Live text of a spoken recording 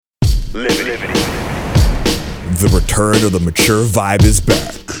The return of the mature vibe is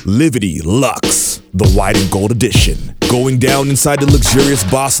back. Livity Lux, the white and gold edition. Going down inside the luxurious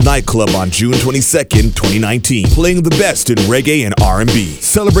Boss nightclub on June 22nd, 2019. Playing the best in reggae and R&B.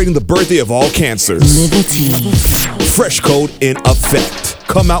 Celebrating the birthday of all cancers. Livity. Fresh code in effect.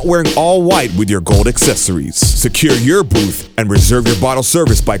 Come out wearing all white with your gold accessories. Secure your booth and reserve your bottle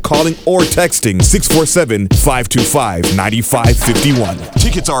service by calling or texting 647-525-9551.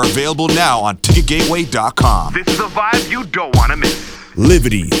 Tickets are available now on ticketgateway.com. This is a vibe you don't want to miss.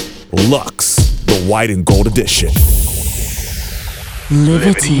 Livity Lux, the white and gold edition.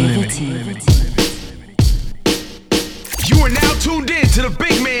 Livity. You are now tuned in to the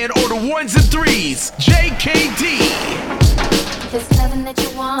big man or the ones and threes, JKD. If it's nothing that you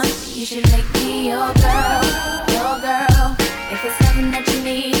want, you should make me your girl, your girl. If it's nothing that you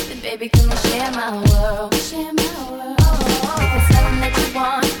need, then baby, come and share my world, share my world. If it's nothing that you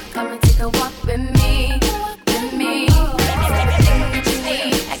want, come and take a walk with me, with me. Everything that you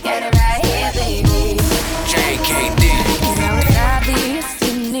need, I got it right here, baby. JKD. Now it's obvious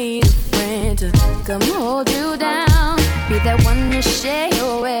you need a friend to come hold you down. Be that one to share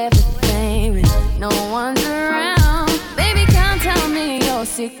your everything when no one's around. Baby, come tell me your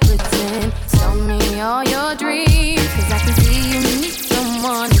secrets and tell me all your dreams. Cause I can see you need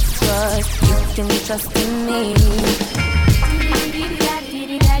someone to trust. You can trust in me.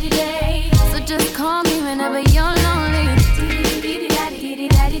 So just call me whenever you're lonely.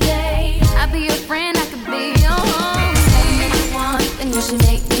 I'll be your friend, I could be your home. Something that you want, then you should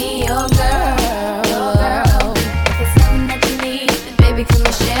make me your girl. If it's something that you need, then baby, come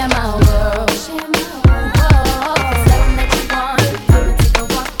and share my world. If it's something that you want, come and take a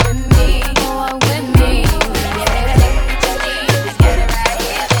walk with me. Yeah, everything that you need, I got it right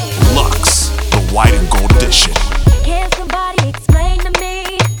here, baby. Lux, the white and gold edition. Can somebody explain to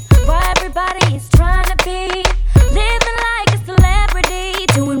me why everybody is trying to be living like a celebrity,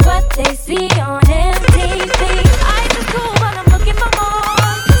 doing what they see on MTV? Ice is cool, but I'm looking for more.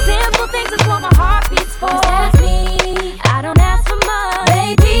 Simple things is what my heart beats for. That's me. I don't ask for much,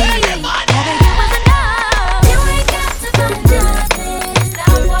 baby. Having you is enough. You ain't got to find nothing. It's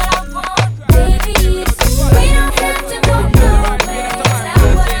not what I want, baby. We don't have to go nowhere. It's not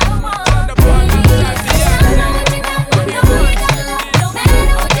what I want, baby. I know what you got, I know what you got. No matter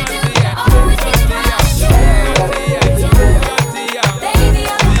what you do, you always get it right. Baby, I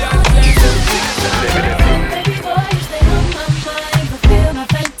want you. Baby boy, you stay on my mind, fulfill my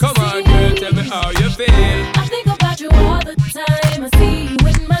fantasy. Come on, girl, tell me how you feel. I think about you all the time. I see you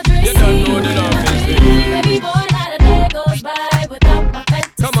in my dreams. You don't know the love is real. Baby boy, not a day goes by without my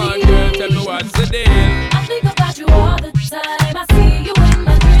fantasy. Come on, girl, tell me what's the deal. I think about you all the time. I see you in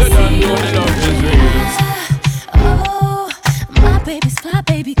my dreams. You don't know the love is real. Oh, my baby's fly,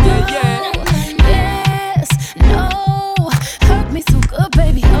 baby girl. Yeah. Yes, no, hurt me so good,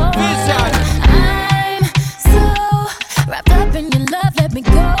 baby. Oh, Listen. I'm so wrapped up in your love. Let me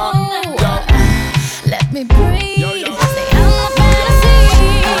go. Let me breathe. Yo, yo. Stay out my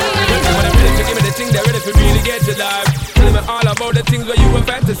fantasy. When I'm ready to give me the thing, they're ready for really get to life. Tell me all about the things where you were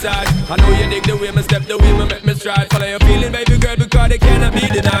fantasize. I know you dig the way me step, the way me make me stride. Follow your feeling, baby girl, because they cannot be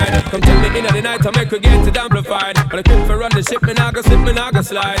denied. Come tell me in the night, I make her get it amplified. But I quit for run the ship, me nah go slip, me nah go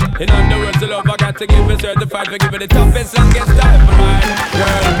slide. In other words, the love I got to give it certified. For give it the toughest, longest time for mine,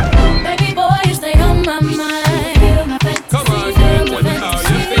 girl. Baby boy, you stay on my mind. Feel my fantasy. Come on, girl, tell me how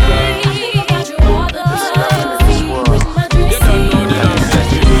you feel. I think about you all the time. I see you in my dreams. You don't know the love is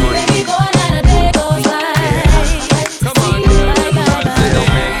real. Baby boy, not a day goes by. Come on, girl, tell me what's the deal. I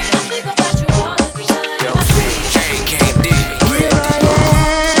think about you all the time. I see JKD. Here I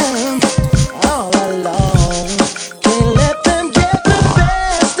am, all alone. Can't let them get the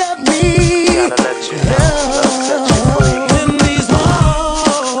best of me. In these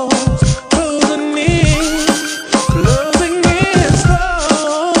walls, closing in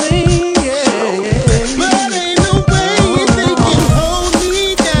slowly, yeah. But ain't no way they can hold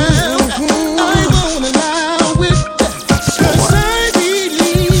me down. I won't allow it, 'cause I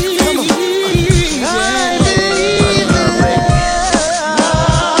believe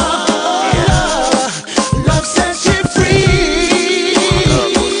love sets you free.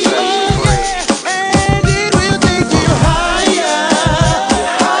 And it will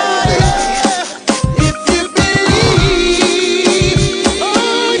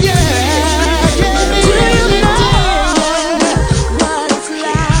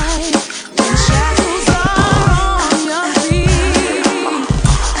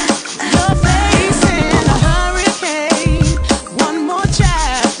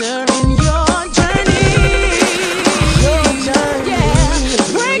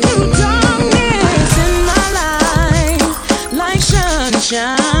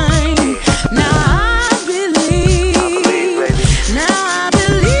shine. Now I believe. Now I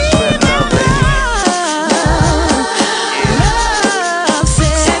believe. Love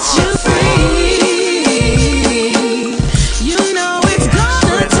sets you free. You know it's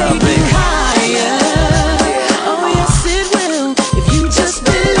gonna take you higher. Oh yes it will if you just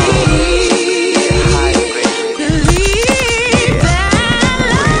believe. Believe that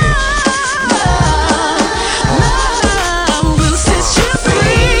love will set you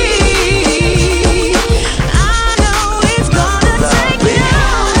free. I know it's gonna take you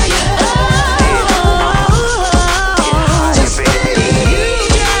higher. Just believe,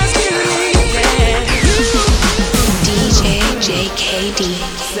 just believe that. DJ JKD.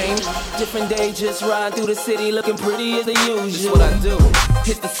 Same, different day, just ride through the city looking pretty as usual. That's what I do.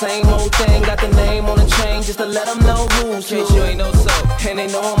 Hit the same old thing, got the name on the chain just to let them know who's who. In case you ain't know so. And they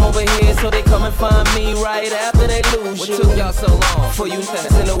know I'm over here, so they come and find me right after they lose you. What took y'all so long? For you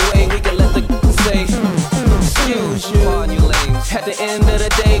in a way we can let the say, excuse you. Pardon you lames. At the end of the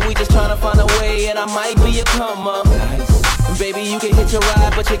day, we just tryna find a way, and I might be a come up. Nice. Baby, you can hit your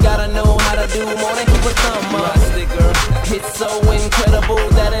ride, but you gotta know how to do more than keep a thumb up. Girl. It's so incredible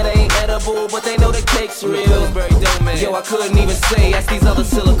that it ain't edible, but they know the cake's real. Yo, I couldn't even say, ask these other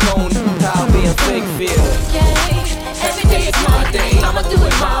silicone how being fake feel. Yeah, every day is my day, I'ma do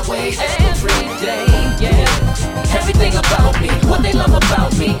it my way. Every day, yeah. Everything about me, what they love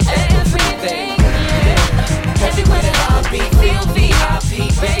about me. Everything, yeah. Everywhere that I be, feel VIP,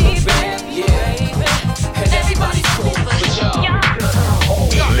 baby. Yeah, and everybody's cool, but y'all.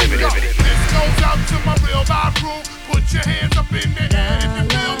 This goes out to my real live crew. Put your hands up in the air if you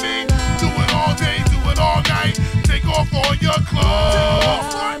feel me. Do it all day, do it all night. Take off all your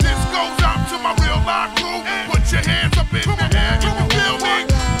clothes. This goes out to my real live crew. Put your hands up in the air if you feel me.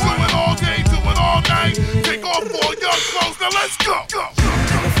 Do it all day, do it all night. Take off all your clothes. Now let's go.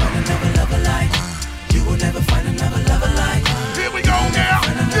 You will never find another lover like. Here we go now.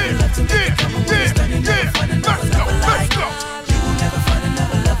 Yeah. Let's go.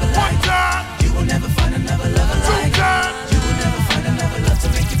 One time. You will never find another lover like. Two times. You will never find another love to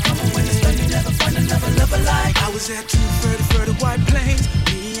make you come when it's done. You never find another lover like. I was at 230 White Plains.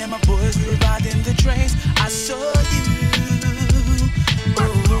 Me and my boys, we were riding the trains. I saw you.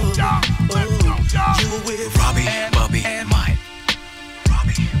 You were with Robbie, Bobby, and Mike.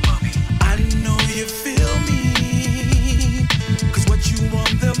 Robbie, Bobby. I know you feel me. 'Cause what you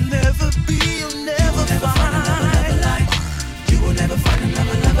want, they'll never be. You'll never find another lover like. You will never find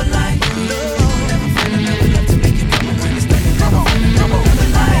another lover like. No. You will never find another love to make you come when it's done. You never find another lover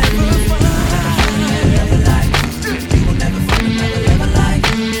like. You will never find another lover like. You will never find another lover like.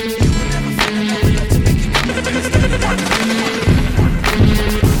 You will never find another love to make you come when it's done.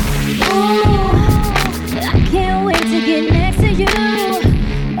 Ooh, I can't wait to get next to you.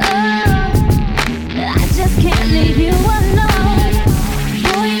 Oh, I just can't leave you alone.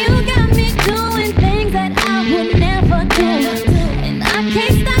 Boy, you got me doing things that I would never do. And I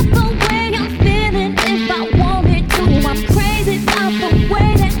can't stop the way I'm feeling if I wanted to. I'm crazy about the way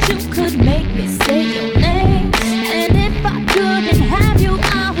that you could make me say your name. And if I couldn't have you,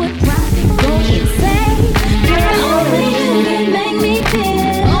 I would probably go insane. Girl, only you can make me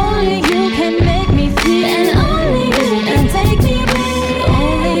feel. Only you can make me feel. And only you can take me away.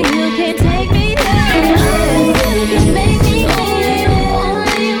 Only you can take me there. Only you can make me feel.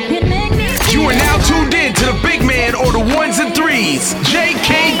 Only you can make me feel. You are now tuned in to the big man or the ones and threes,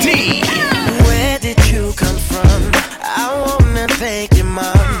 JKD. Where did you come from? I wanna thank your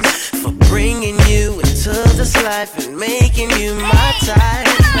mom for bringing you into this life and making you my type.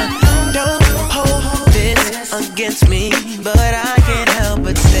 Don't hold this against me, but I can't help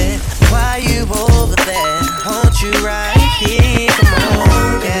but say, why you over there? Won't you right here? Come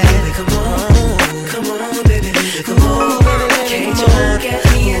on, yeah, come on, come on, baby, come on, baby, can't you look at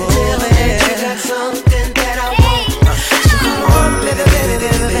me and tell me that you got something that I want? So come on, baby, baby,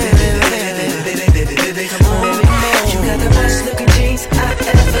 baby, baby, baby, baby, come on, baby. You got the best looking jeans I've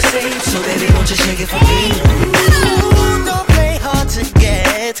ever seen, so baby, won't you shake it for me? Ooh, don't play hard to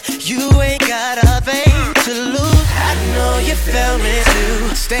get. You ain't got a thing to lose. I know you felt me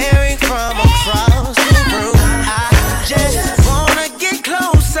too, staring from across the room. I just wanna get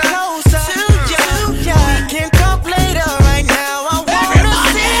closer, closer to you. We can talk later. Right now, I wanna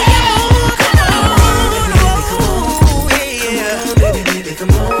see you move. Come on, yeah. Come on, baby, baby,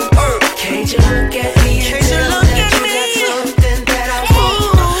 come on. Can't you look at me? Can't you look at me? You got something that I want.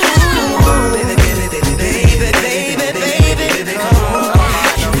 Come on, baby, baby, baby, baby, baby, baby, baby, come on.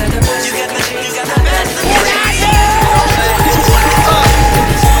 You got the best, you got the best.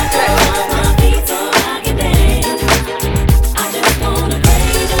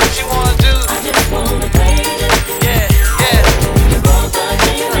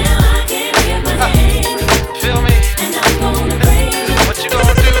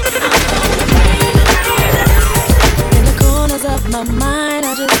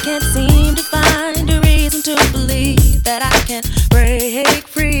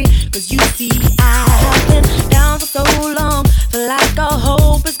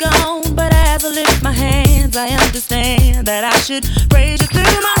 hope is gone, but as I lift my hands, I understand that I should praise you through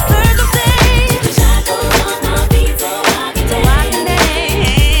my circumstance. The shackles on my feet so I can dance.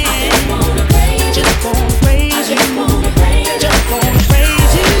 I just wanna praise you. Just wanna praise you. Just wanna praise you. Just wanna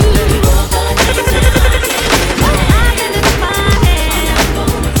praise you.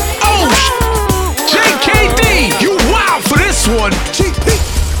 Oh, JKD, you wild for this one.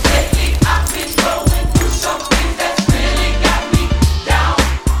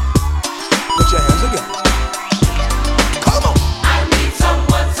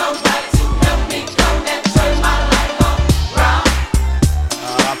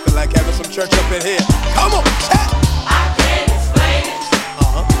 Church up in here. Come on, chat. I can't explain it.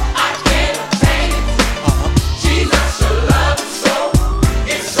 I can't obtain it. Jesus, your love is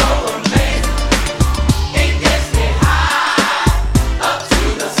it's so amazing. It gets me high up to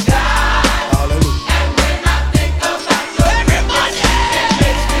the sky. Hallelujah. And when I think about your everybody, it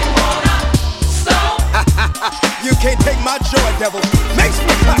makes me wanna stop. You can't take my joy, devil. Makes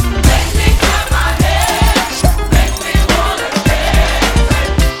me clap. Makes me clap my hands. Makes me wanna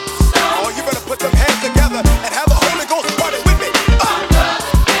put them hands together and have a Holy Ghost party with me.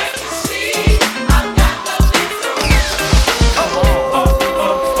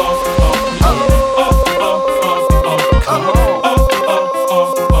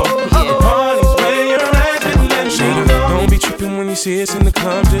 Don't be tripping when you see us in the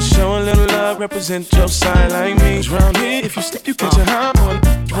club. Just show a little love, represent your side like me. 'Cause round here, if you slip, you catch a hot one.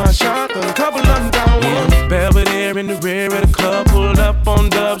 One shotgun, a couple of them down one. Belvedere in the rear of the club, pulled up on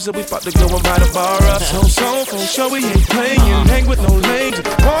dubs, and we about to go and buy the bar up. So, for sure we ain't playing. Hang with no lames,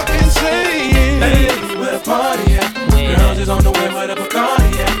 walk insane. Hey, where the party at? Girls is on the way where the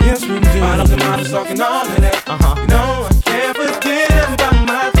Bacardi at. Yes, we do. Bottles and models talking all of that. You know, I can't forget about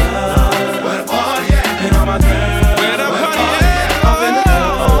my love. Where the party at? And all my girls. Where the party at? Up in the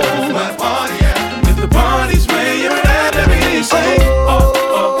club. Where the party at? If the party's where you're at, let me hear you say.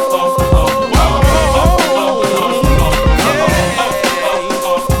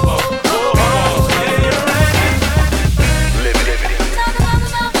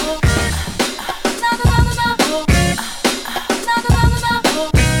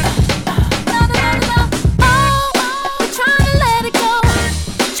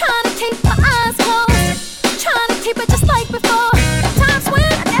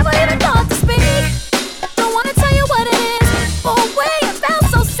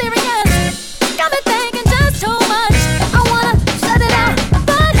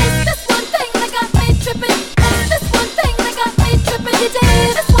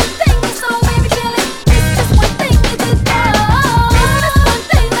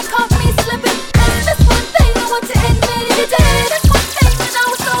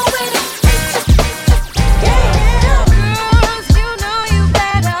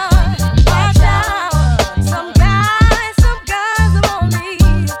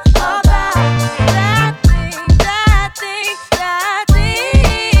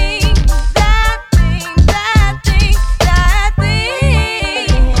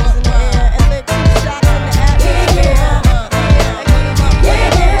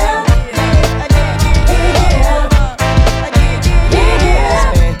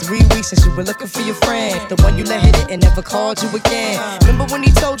 You again. Remember when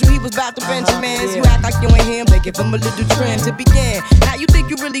he told you he was about to Benjamins? You act like you ain't him, they give him a little trim to begin. Now you think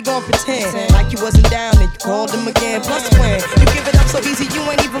you really gon' pretend like you wasn't down and you called him again. Plus when you give it up so easy, you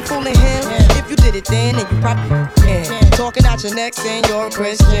ain't even fooling him. If you did it then you probably can. Talking out your neck saying you're a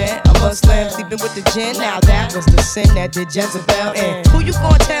Christian, a Muslim, sleeping with the gin. Now that was the sin that did Jezebel in. Who you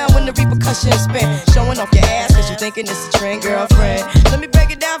gon' tell when the repercussions spin? Showing off your ass cause you thinking it's a trend, girlfriend. Let me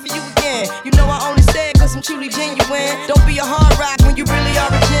break it down for you again. You know I only said cause I'm truly genuine. Don't be a hard rock when you really are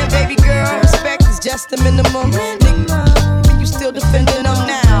a gem, baby girl. Respect is just the minimum. Nigga, you still defending them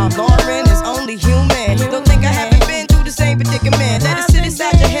now. Lauren is only human. Don't think I haven't been through the same predicament. Let it sit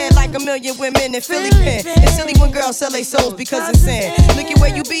inside your head like a million women in Philly pen. It's silly when girls sell their souls because it's sin. Look at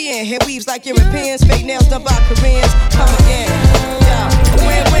where you be in. Hair weaves like Europeans. Fake nails done by Koreans. Come again. Yeah.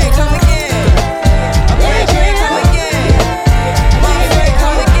 Win, come again. A win, come again. My friend,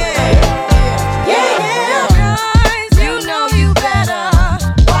 come again. Yeah. You know you better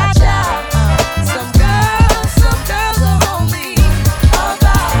watch out. Some girls are only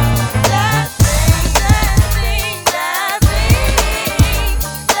about that thing.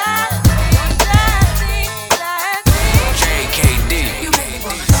 JKD. You may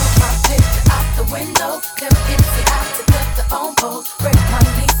want to throw my picture out the window. Them it's out to cut the own.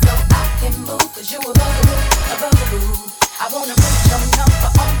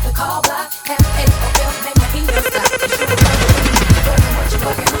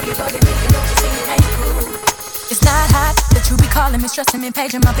 stressing me,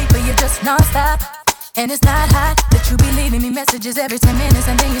 paging my beat, but you're just non-stop. And it's not hot that you be leaving me messages every 10 minutes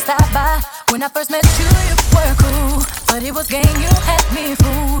and then you stop by. When I first met you, you were cool, but it was game, you had me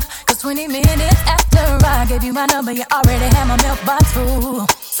fooled. Cause 20 minutes after I gave you my number, you already had my mailbox full.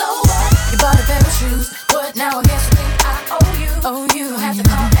 So what? You bought a pair of shoes, but now I guess you think I owe you. Oh, you don't have to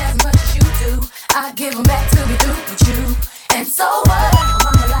call as much as you do. I give them back to be through with you. And so what?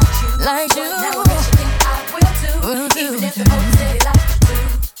 My mama like you, now I guess you think I will too. Even if the folks say they like you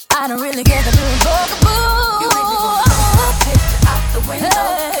too. I don't really get the blue bugaboo. You make me want to take it out the window.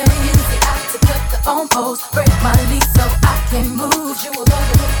 Tell me you the out to cut the phone post. Break my lease so I can move. You a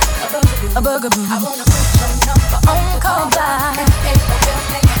bugaboo, a bugaboo. I wanna put your number on call by. Hey,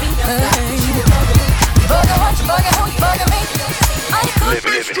 you bugging what you bugging, who you bugging me? I ain't cool.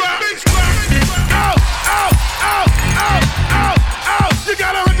 You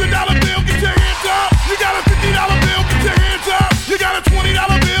got $100 bill, get your hands up. You got a $50 bill, get your hands up. You got a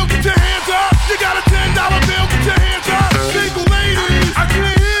 $20 bill, get your hands up. You got a $10 bill, get your hands up. Single ladies, I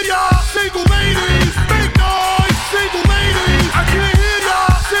can't hear y'all. Single ladies, make noise. Single ladies, I can't hear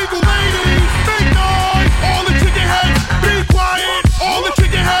y'all. Single ladies, make noise. All the chicken heads, be quiet. All the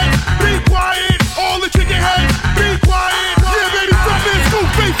chicken heads, be quiet. All the chicken heads, be quiet. Yeah, baby, stop this. Go,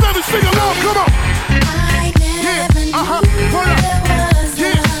 bass 7, sing along, come on.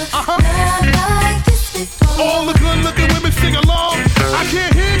 All the good looking women sing along. I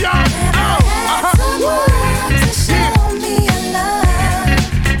can't hear y'all.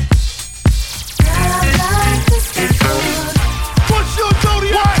 What's your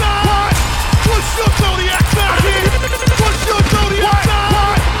zodiac sign? What's your zodiac sign? What's your zodiac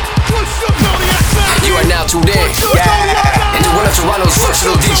sign? What's your zodiac sign? You are now tuned in. Yeah. Into one of Toronto's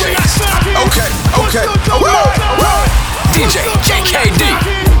versatile DJs. Okay. DJ JKD.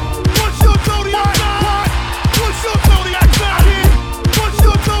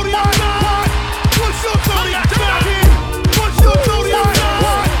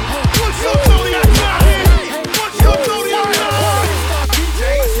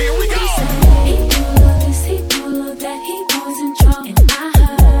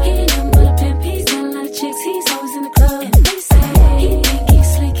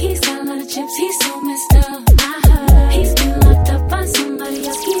 He's so messed up. I heard he's been locked up by somebody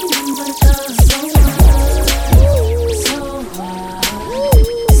else. He never does.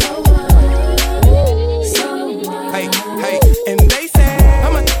 Hey, and they say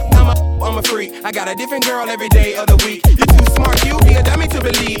I'm a freak. I got a different girl every day of the week. You're too smart, you be a dummy to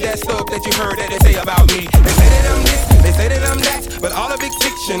believe that stuff that you heard that they say about me. They say that I'm this, they say that I'm that, but all of it's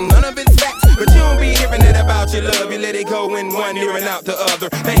fiction, none of it's facts. But you don't be hearing it about your love. You let it go in one ear and out the other.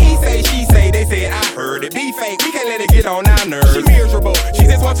 Now he say, she say, they say I heard it. Be fake, we can't let it get on our nerves. She miserable, she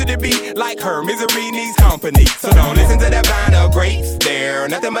just wants you to be like her. Misery needs company, so don't listen to that vine of grapes. They're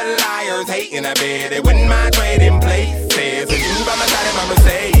nothing but liars, hating. I bet they wouldn't mind trading places. With you by my side in my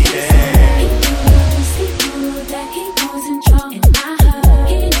Mercedes.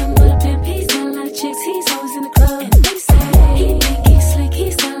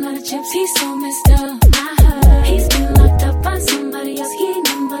 He's so messed up. I heard he's been locked up by somebody else. He ain't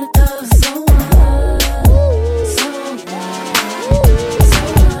nothing but a thug. So what?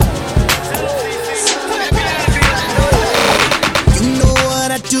 You know what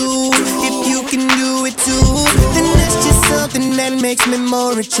I do. If you can do it too, then that's just something that makes me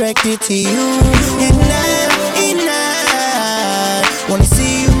more attracted to you. And I wanna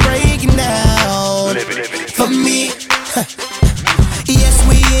see you breaking down for me. Yes,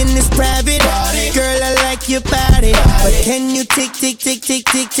 we in this private. Girl, I like your body. But can you tick,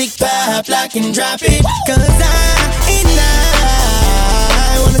 pop, lock and drop it? Cause I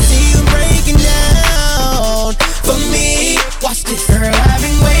wanna see you breaking down for me. Watch this. Girl, I've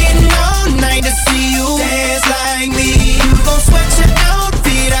been waiting all night to see you dance like me. You gon' sweat your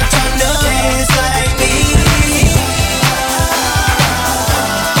outfit out tryna dance like me.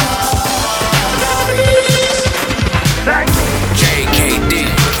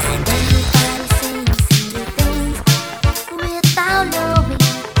 Without knowing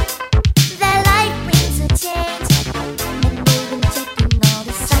that life brings a change, and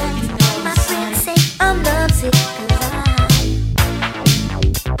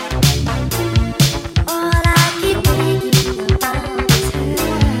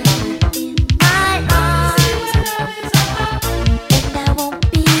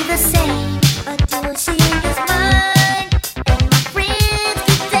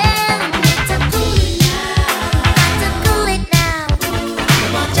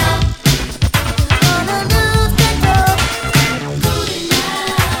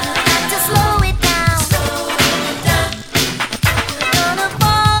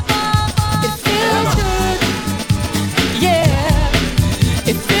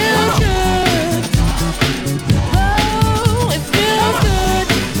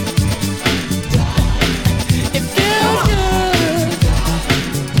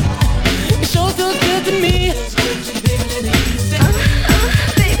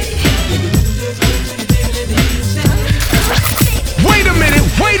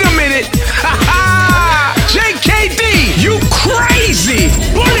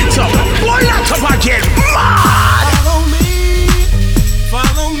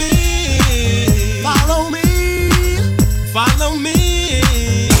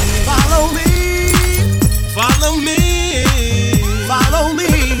Follow me. Follow me. Follow me,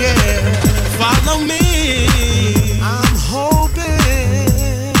 yeah. Follow me. I'm hoping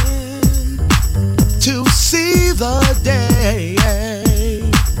to see the day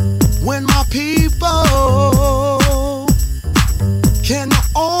when my people can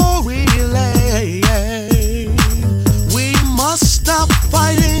all relate. We must stop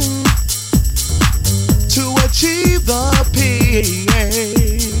fighting to achieve the peace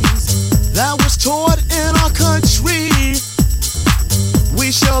that was taught in our country.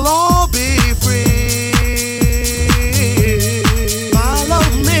 We shall all be free. Follow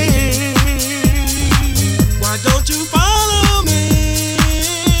me. Why don't you follow me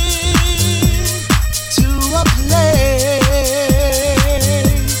to a place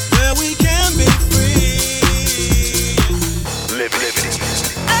where we can be free? Live it.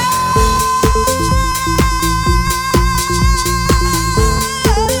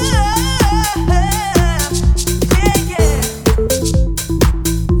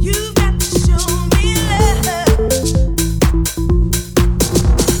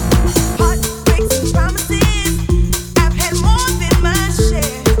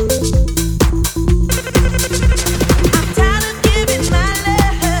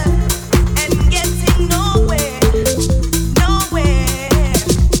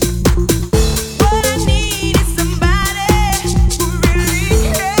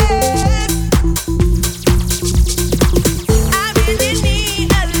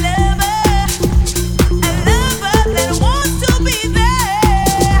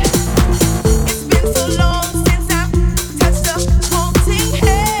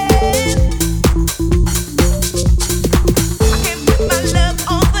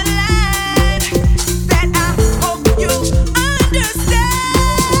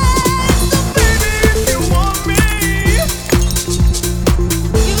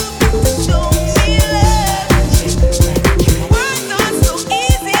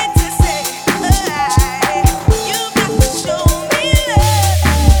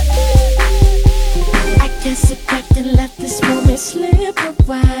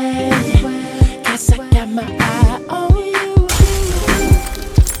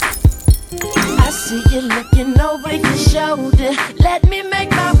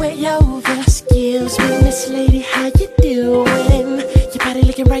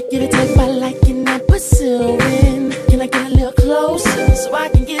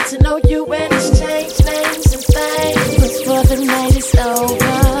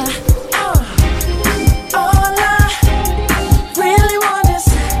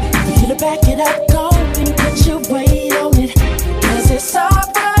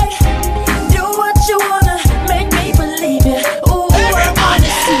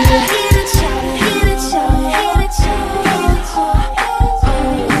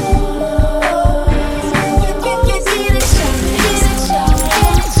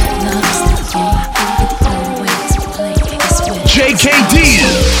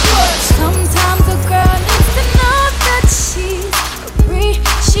 Sometimes a girl needs to know that she's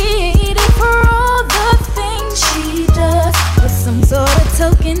appreciated for all the things she does, with some sort of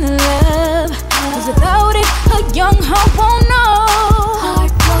token of love. 'Cause without it, a young heart won't know.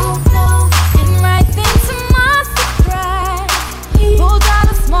 Heart won't know. And right then to my surprise, he pulled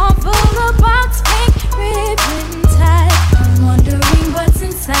out a small full box, pink ribbon tied. I'm wondering what's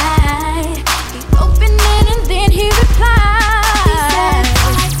inside. He opened it and then he replied.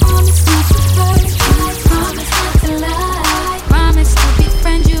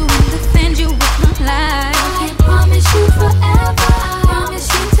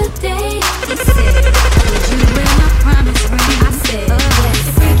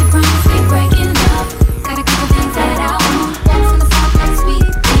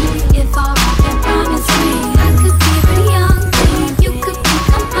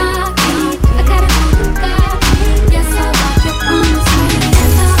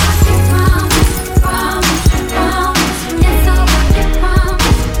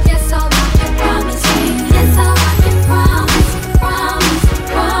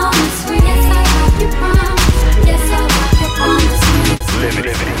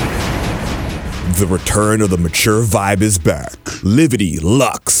 The return of the mature vibe is back. Livity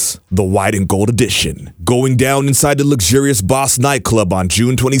Lux, the white and gold edition. Going down inside the luxurious Boss nightclub on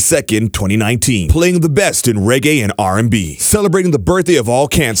June 22nd, 2019. Playing the best in reggae and R&B. Celebrating the birthday of all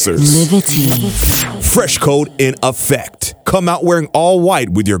cancers. Livity. Fresh code in effect. Come out wearing all white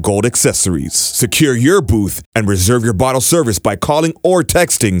with your gold accessories. Secure your booth and reserve your bottle service by calling or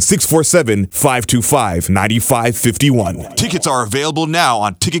texting 647-525-9551. Tickets are available now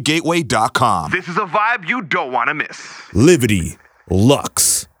on ticketgateway.com. This is a vibe you don't want to miss. Livity,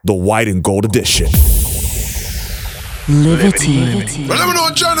 Lux, the white and gold edition. Livity. Well, let me know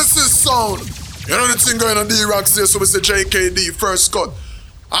Genesis sound. You know the thing going on D-Rock there, so we say JKD first cut.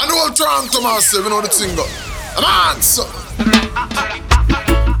 I know I'm trying to myself, you know the thing go. Come on, son.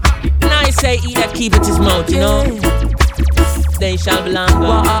 Now you say eat that, keep it his mouth, you know. They shall belong.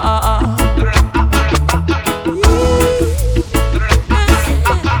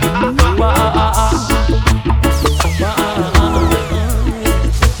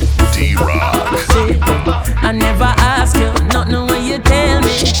 I never ask you, nothing when you tell me.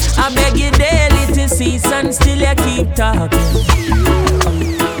 I beg you daily to cease and still you keep talking.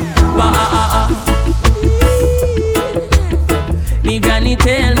 Me granny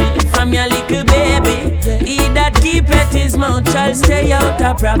tell me from your little baby, he that keep at his mouth shall stay out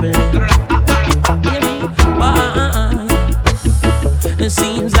of problem. It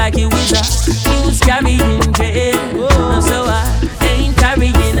seems like he was carrying jail, so I ain't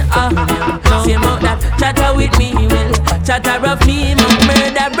carrying on. Say mouth that chatter with me will chatter up me,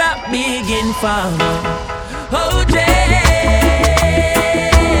 murder rap big in farm. Oh Jay,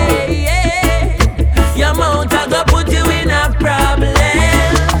 yeah. Your mouth I go put you in a problem.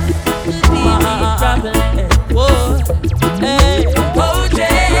 Whoa, hey, oh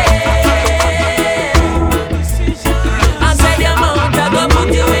Jay. I said your mouth I go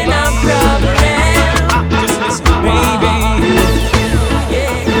put you in a problem. Just listen, baby.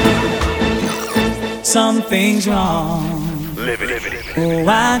 Yeah. Something's wrong. Oh,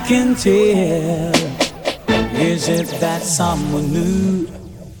 I can tell. Is it that someone new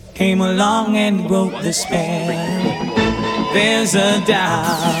came along and broke the spell? There's a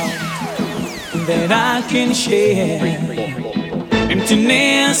doubt that I can share.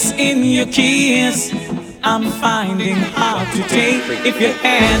 Emptiness in your kiss I'm finding hard to take. If you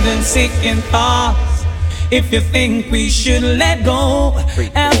hadn't second thoughts, if you think we should let go,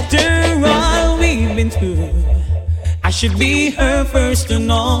 after all we've been through, I should be her first to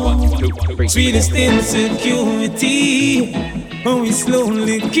know. Sweetest insecurity, oh, it's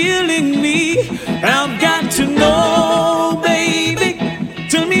slowly killing me. I've got to know, baby,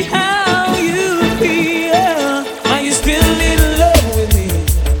 tell me how you feel. Are you still in love with me?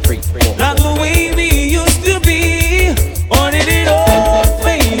 Like the way we used to be, or did it all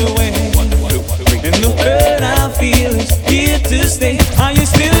fade away? And the hurt I feel is here to stay. Are you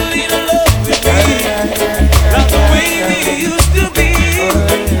still in love with me? Like the way we used to be,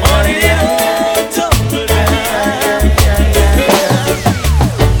 or did it all tumble down?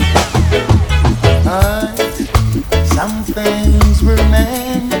 Some things were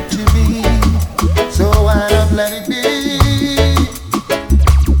meant to be, so why not let it be?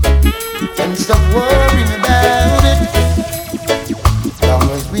 And stop worrying about it. Long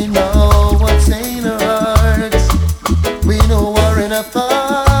as we know what's in our hearts, we know we're in our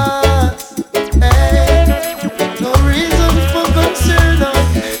thoughts. Hey, no reason for concern.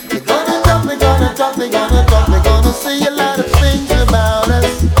 They're gonna talk, they're gonna talk, they're gonna talk, they're gonna say a lot of things about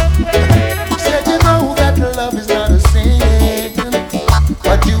us. Said you know that love is not a sin,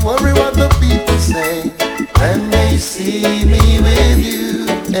 but you worry what the people say when they see me with you,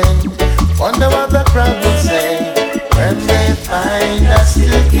 and wonder what the crowd will say when they find us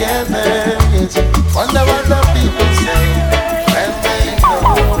together. Yes, wonder what the people say when they know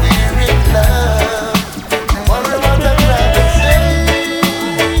we're in love, and wonder what the crowd will say.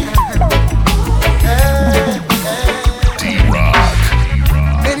 D-Rock.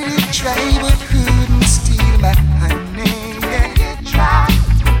 Many tried but couldn't steal my honey.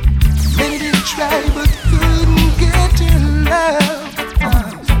 Many tried but couldn't get her love.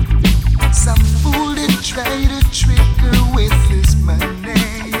 Some fool did try to trick her with his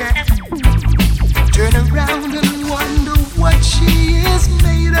money. Turn around and wonder what she is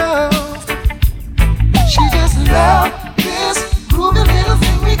made of. She just loved this groovy little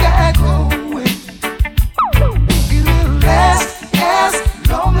thing we got going. It will last as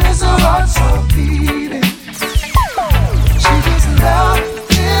long as her heart's so beating. She just loved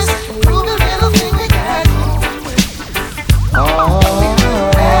this groovy little thing we got going. It will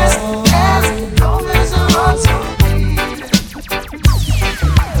last as long as her heart's so beating.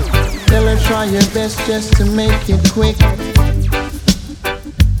 Tell her try your best just to make it quick.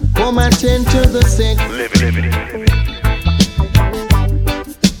 Come attend to the sick.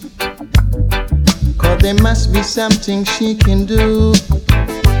 Cause there must be something she can do.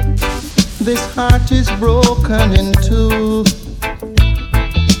 This heart is broken in two.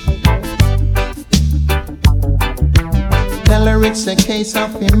 Tell her it's a case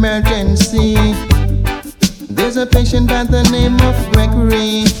of emergency. There's a patient by the name of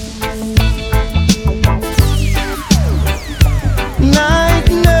Gregory.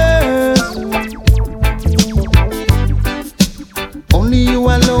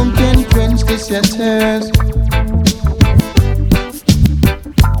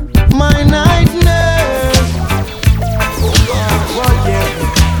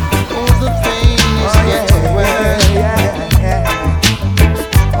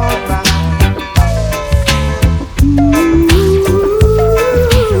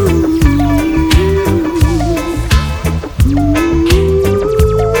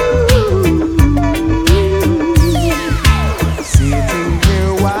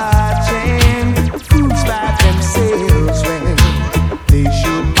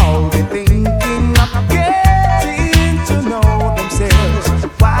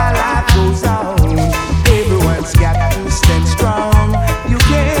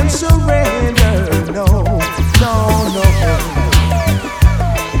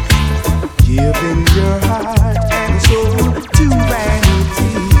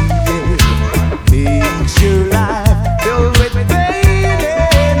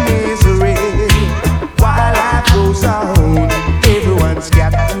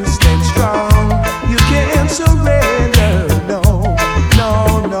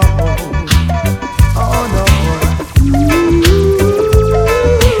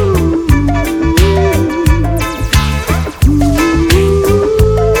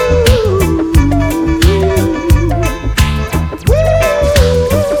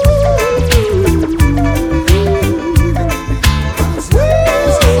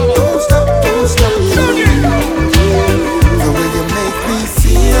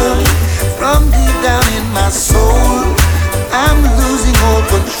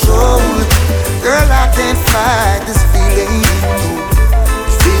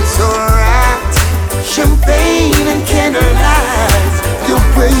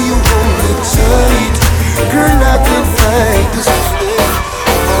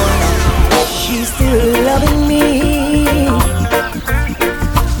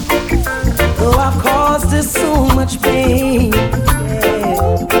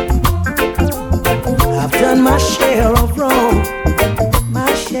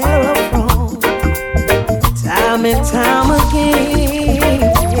 and time again.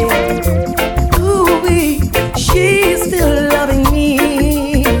 Ooh, she's still loving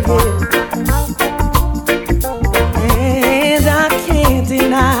me. And I can't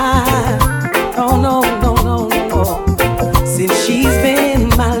deny. Oh no, no, no, no. Since she's been in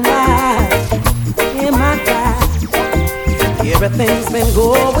my life, in my life, everything's been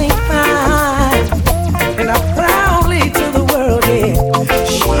going fine. And I'm proudly to the world, yeah.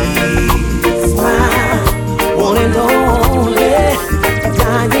 She's mine, one and only. And I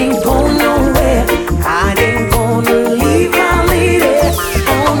ain't going nowhere. I ain't gonna leave my lady.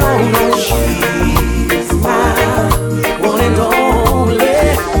 Oh no, no. She's mine, one and only.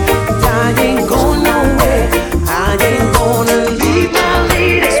 And I ain't going nowhere. I ain't gonna leave my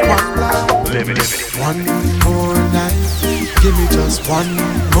lady. One more night, give me just one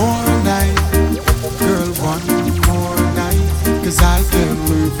more night. Girl, one more night, 'cause I can't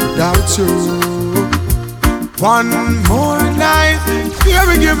live without you. One more night, give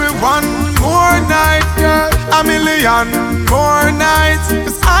me one more night, girl. A million more nights,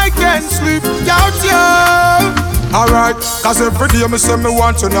 'cause I can't sleep without you. Alright, 'cause every day me say me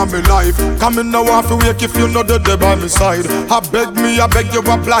want you in my life. Come in now off to wake if you know the day by my side. I beg you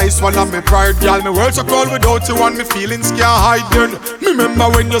apply, swallow me pride. Girl, me world so cold without you and me feelings can't hide then. Me remember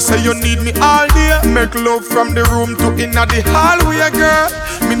when you say you need me all day. Make love from the room to inna the hallway, girl.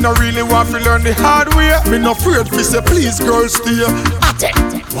 Me no really want to learn the hard way. Me no afraid to say please girl stay.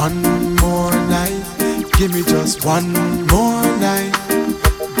 One more night, give me just one more night.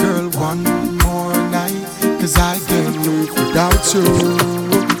 Girl, one more night, 'cause I can't live without you.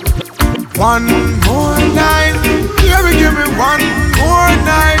 One more night, give me one more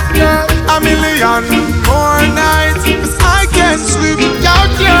night, girl. A million more nights, 'cause I can't sleep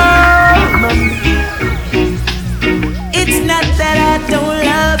without you. It's not that I don't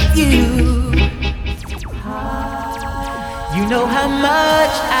love you. You know how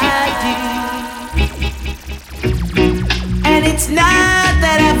much I do. And it's not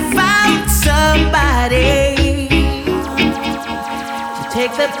that I found somebody to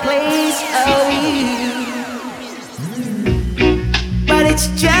take the place of you, but it's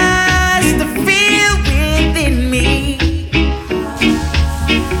just the feel within me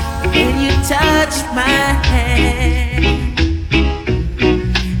when you touch my hand,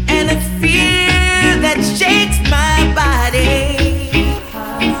 and a fear that shakes my body,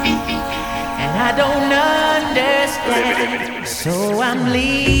 and I don't understand, so I'm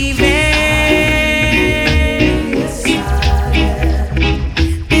leaving.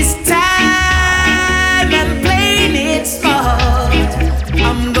 This time I'm playing it smart.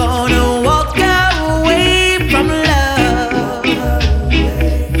 I'm gonna walk away from love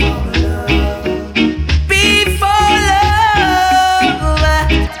before love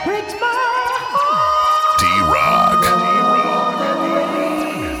breaks my heart. D-Rock.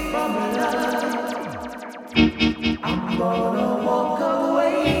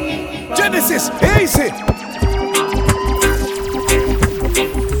 Genesis, easy.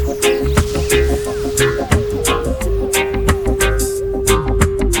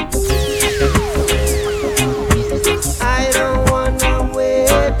 I don't wanna wait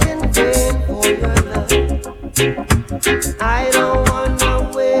in vain for your love. I don't wanna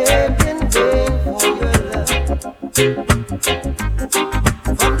wait in vain for your love.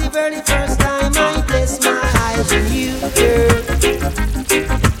 From the very first time I place my eyes on you, girl,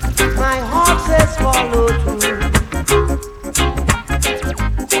 my heart says follow through.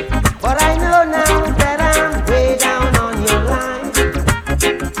 But I know now that I'm way down on your line.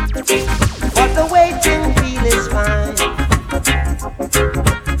 But the waiting feel is fine.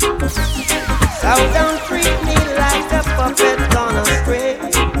 So don't treat me like a puppet gone astray.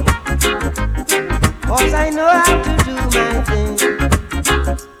 'Cause I know how to do my thing.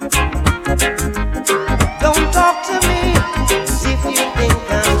 Don't talk to me if you think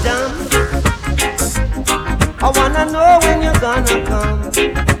I'm dumb. I wanna know when you're gonna come.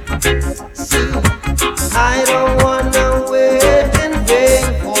 See, I don't wanna wait in vain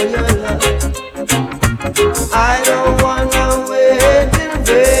for your love. I don't wanna wait in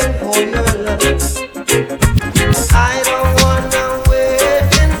vain for your love. I don't wanna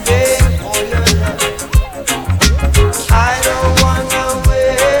wait in vain for your love. I don't wanna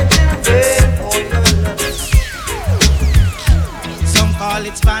wait in vain for your love. Some call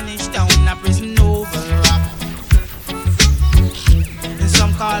it Spanish Town, a prison over rock. And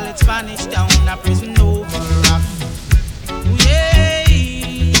some call it Spanish Town, a prison over rock. Yeah,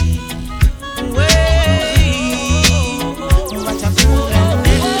 what a cool and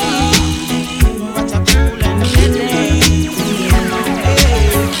deadly, what a cool and deadly.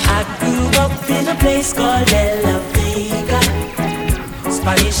 I grew up in a place called Ella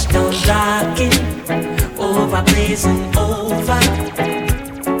blazing over.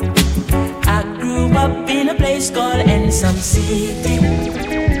 I grew up in a place called Ensom City,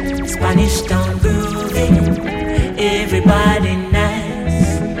 Spanish Town grooving, everybody nice.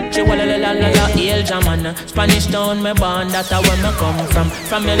 El Jamana, Spanish Town, me born, that's where me come from.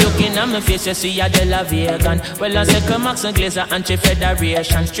 From me looking at me face, you see a De La Vegan. Well, I say Max and Glazer,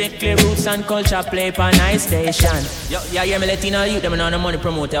 Anti-Federation. Strictly roots and culture play for nice station. Yo, yeah, me Latino youth, them on the money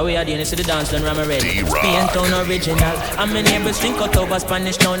promoter. We are doing this to the dance, done ram ready. Spain Town original. And my neighbors think out over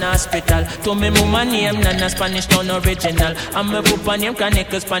Spanish Town Hospital. To me mama name, Nana Spanish Town original. And my papa name,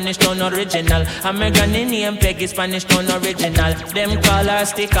 Kaneka Spanish Town original. And my granny name, Peggy Spanish Town original. Them call her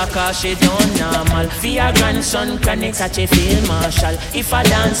sticker cause she don't normal. For your grandson, Kaneka such a field marshal. If I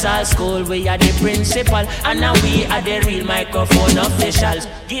dance at school, we are the principal. And now we are the real microphone officials.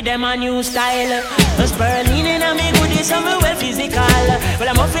 Give them a new style. Us Berlin and me goodies, some well physical. But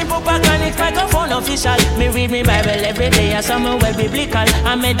I'm offering Papa Kaneka microphone official. Me read me Bible every day, and some well biblical.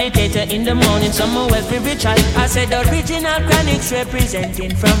 I meditate in the morning, some well spiritual. I said the original Kaneka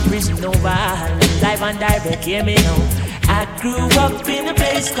representing from prison over. Live and direct, hear me now. I grew up in a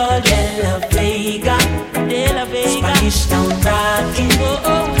place called De La Vega, Spanish Town rocking,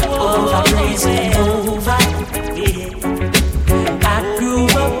 over blazing over. Yeah. I grew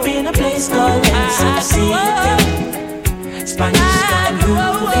up in a place called Ensom City, Spanish Town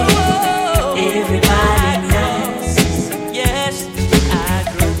grooving, everybody nice. Yes, I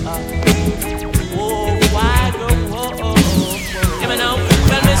grew up. Oh, I grew up. You know,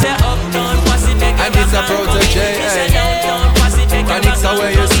 when me say uptown, Pacific, and it's a protege. Kaneka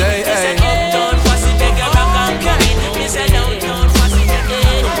where you say, hey.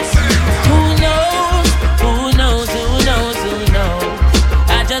 Who knows? I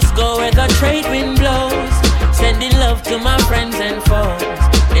just go where the trade wind blows, sending love to my friends and foes.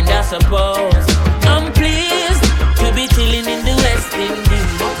 And I suppose I'm pleased to be chilling in the West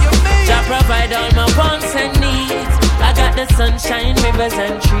Indies. Jah provide all my wants and needs. I got the sunshine, rivers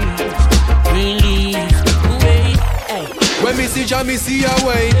and trees. Release, wait, hey. When me see Jah, me see a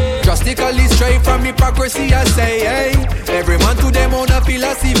way. Drastically straight from hypocrisy, I say, hey. Every man to them own a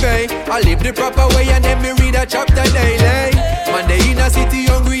philosophy. I live the proper way and then me read a chapter daily. Man, they in a city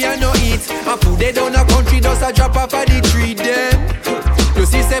hungry and no eat. And food they down a country does a drop off of the tree then. You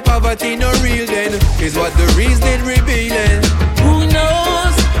see say poverty no real then, is what the reason revealing. Who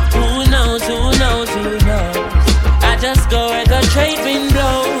knows? I just go where the trade wind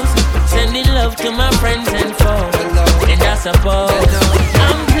blows, sending love to my friends and foes. And I suppose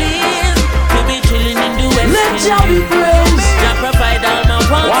I'm pleased to be chilling in the West. Let Jah be praised. Jah provide all my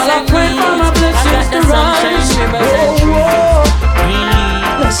wants while and I pray for my blessings to rise.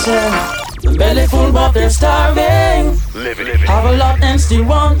 Listen, the belly full but they're starving. Have a lot and still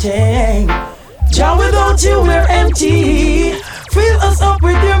wanting. Jah, without you we're empty. Fill us up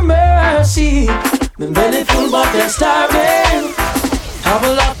with your mercy. The belly full but they're starving. Have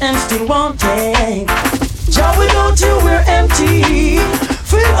a lot and still wanting. Jah, without you we're empty.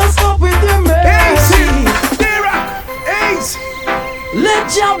 Fill us up with your mercy. Let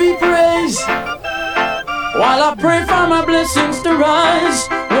Jah be praised while I pray for my blessings to rise.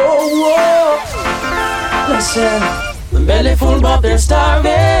 Whoa. Listen, the belly full but they're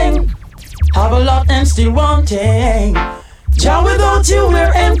starving. Have a lot and still wanting. Jah, without you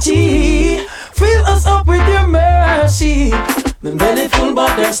we're empty. Fill us up with your mercy. The belly full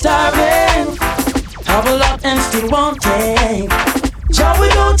but they're starving. Have a lot and still wanting. Jah,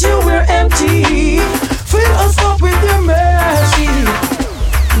 without you we're empty. Fill us up with your mercy.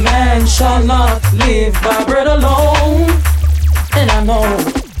 Man shall not live by bread alone, and I know,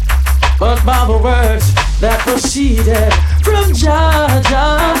 but by the words that proceeded from Jah.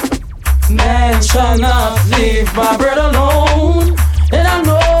 Man shall not live by bread alone, and I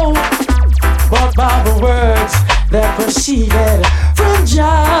know, but by the words that proceeded from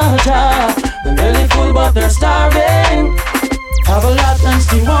Jah. The belly full but they're starving. Have a lot and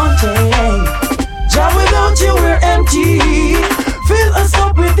still wanting. Jah, without you we're empty. Fill us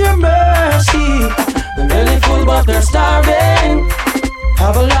up with your mercy. The belly full but they're starving.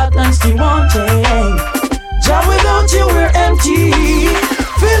 Have a lot and still wanting. Jah, without you we're empty.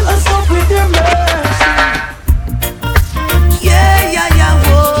 Fill us up with your mercy. Yeah,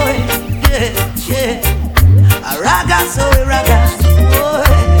 boy. Yeah. A raga, so a raga. Boy,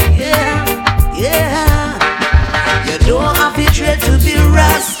 yeah. You don't have to dread to be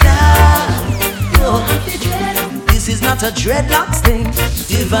Rasta. No. This is not a dreadlocks thing.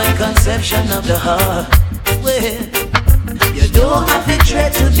 Divine conception of the heart. Well, you don't have to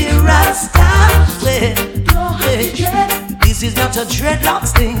dread to be Rasta. Well, this is not a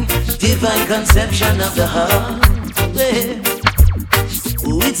dreadlocks thing. Divine conception of the heart.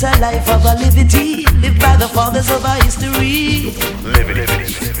 Ooh, it's a life of a liberty, lived by the fathers of our history.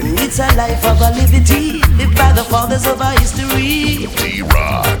 Ooh, it's a life of a liberty, lived by the fathers of our history.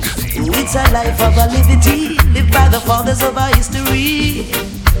 D-Rock. Ooh, it's a life of a liberty, lived by the fathers of our history.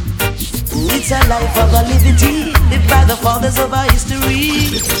 Ooh, it's a life of a liberty, lived by the fathers of our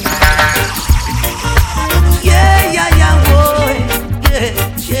history. Yeah, yeah, yeah, boy. Yeah,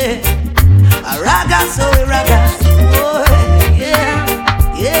 yeah. A raga, so a raga. Boy, yeah,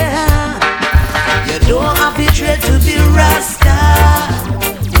 yeah. You don't have to dread to be Rasta.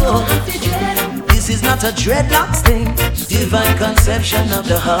 No. This is not a dreadlocks thing. Divine conception of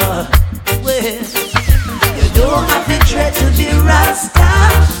the heart. Well, you don't have to dread to be Rasta.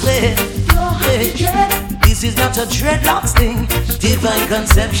 Well, this is not a dreadlocks thing. Divine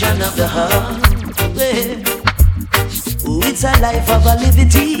conception of the heart. Well, ooh, it's a life of a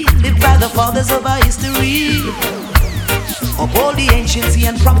liberty, lived by the fathers of our history. Uphold the anciency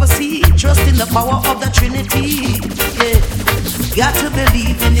and prophecy, trust in the power of the Trinity. Yeah. Got to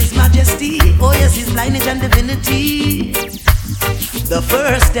believe in His majesty, oh yes, His lineage and divinity. The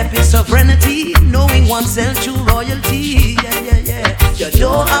first step is sovereignty, knowing oneself true royalty. Yeah, yeah, yeah. You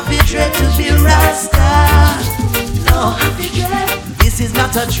don't have to dread to be Rasta. No, this is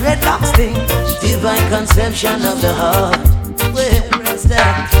not a dreadlocks thing. Divine conception of the heart. Well,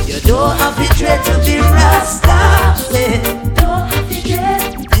 Rasta, you don't have to dread to be Rasta. Well,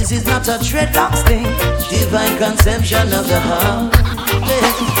 this is not a dreadlocks thing. Divine conception of the heart.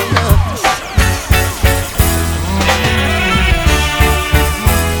 Well,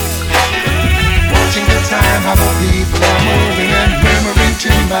 watching the time how the people are moving and murmuring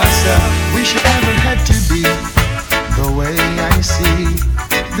to myself, wish it never had to be the way I see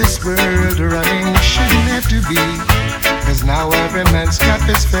this world running. Shouldn't have to be, 'cause now every man's cup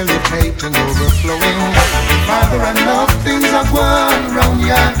is filled with hate and overflowing. Father, I know things are going wrong,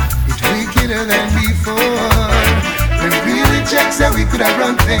 yeah. It's wickeder than before. We really check said we could have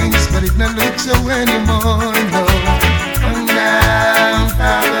run things, but it don't look so anymore, no. Come down,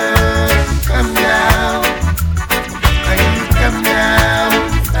 Father, come down. Come down,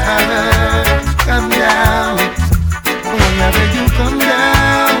 Father, come down. Oh, I beg you, come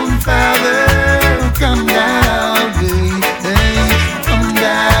down, Father, come down. Hey, come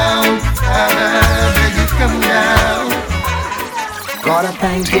down, Father, I beg you, come down. God, I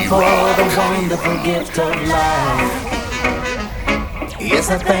thank you for the wonderful gift of life. Yes,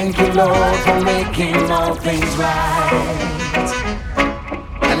 I thank you, Lord, for making all things right.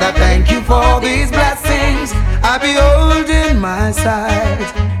 And I thank you for these blessings I behold in my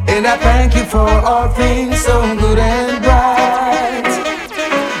sight. And I thank you for all things so good and bright.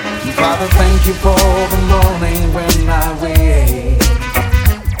 Father, thank you for the morning when I wake.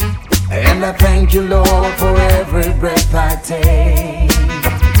 And I thank you, Lord, for every breath I take.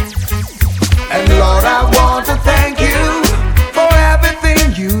 And Lord, I want to thank you for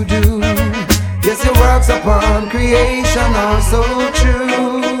everything you do. Yes, your works upon creation are so true.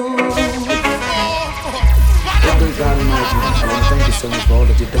 God Almighty, I want to thank you so much for all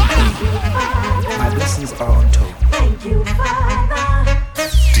that you've done for me. My blessings are untold. Thank you, Father.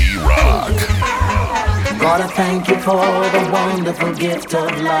 D-Rock. God, I thank you for the wonderful gift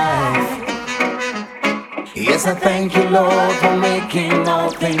of life. Yes, I thank you, Lord, for making all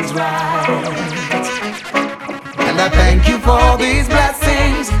things right. And I thank you for these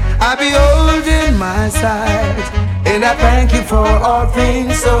blessings I behold in my sight. And I thank you for all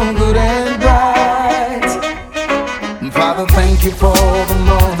things so good and bright. Father, thank you for the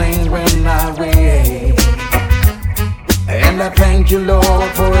morning when I wake. And I thank you,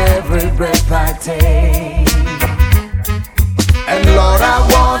 Lord, for every breath I take. And Lord, I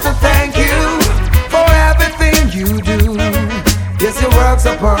want to thank you for everything you do. Yes, your works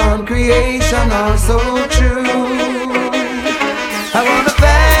upon creation are so true. I want to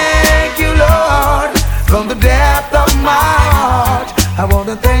thank you, Lord, from the depth of my heart. I want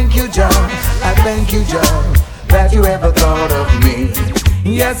to thank you, John. I thank you, John, that you ever thought of me.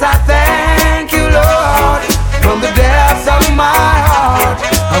 Yes, I thank you, Lord, from the depths of my heart.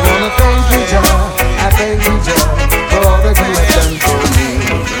 I wanna thank you, John. I thank you, John, for all that you have done for me.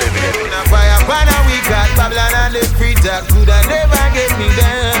 We got Babylon and the free talk could have never get me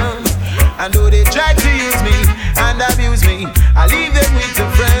down. And though they tried to use me and abuse me, I leave them with a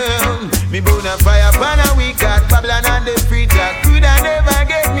frown. Me bona fire banner, we got Babylon and the free talk could have never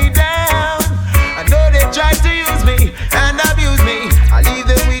get me down. I know they tried to use me and abuse me, I leave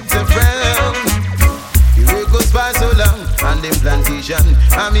them with a frown. The way goes by so long on them plantation,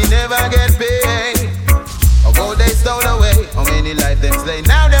 and me never get paid. Although they stole away, or me many life them slay.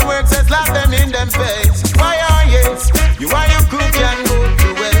 Now them works and slap them in them face. Why are yes? You are your cook and go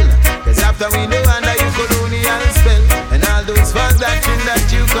to well. Cause after we know under your colonial spell, and all those fast doctrine that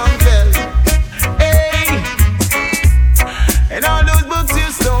you compel. Hey, and all those books you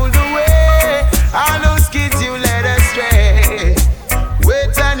stole away, all those kids you led astray.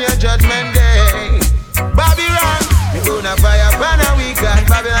 Wait on your judgment day. Babylon, you gonna fire upon a weekend.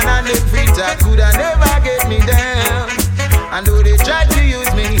 Babylon and them free talk coulda never get me down. And though they try to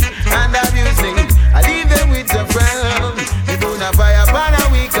use me and abuse me, I leave them with a frown. You gonna fire upon a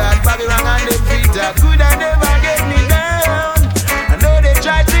weekend. Babylon and them free talk coulda never get me down. And though they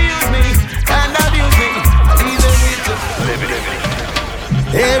try to use me and abuse me, I leave them with a frown.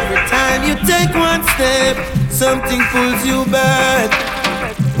 Every time you take one step, something pulls you back,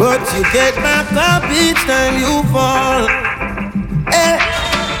 but you get back up each time you fall.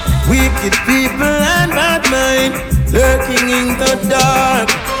 Wicked people and bad mind lurking in the dark,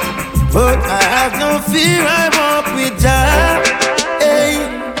 but I have no fear, I walk with Jah.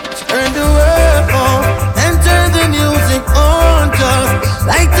 Turn the world off and turn the music on, just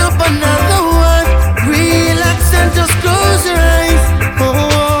light up another one. Relax and just close your eyes.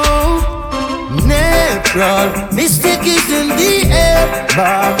 Natural mystic is in the air,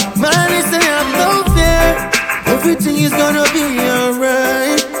 but man is I have no fear. Everything is gonna be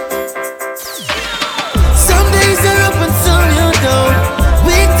alright. Some days are up and some you're down.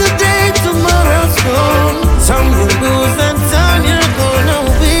 Week today, tomorrow's gone. Some you lose and some you're gonna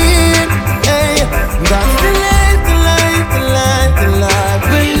win. Hey, that's the life, the life, the life, the life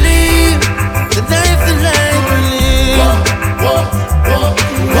we live. The life, the life we live.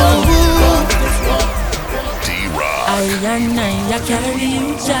 I carry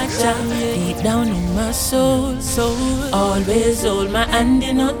you, Jah-Jah, deep down in my soul. Always hold my hand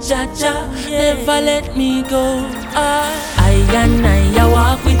in a Jah-Jah, never let me go. I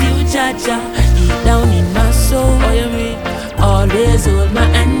walk with you, Jah-Jah, deep down in my soul. Always hold my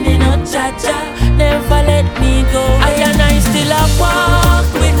hand in a Jah-Jah, never let me go. I still a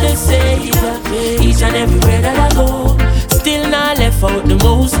walk with the Savior, each and everywhere that I go. Still not left out the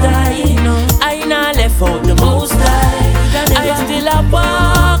Most High, I not left out the Most High. I still a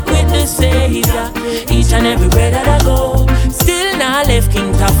walk with the Savior, each and everywhere that I go. Still not left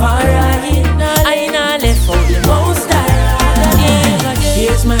King Tafari, I not left out the Most High.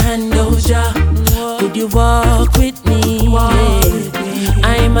 Here's my hand, oh Jah, could you walk with me? Yeah.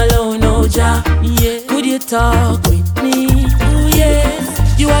 I'm alone, oh Jah, could you talk with me? Oh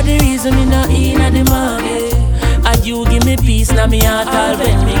yes, you are the reason me not in the market. And you give me peace now me heart all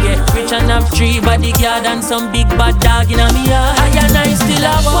when me get rich and have 3 bodyguard and some big bad dog in me heart. I still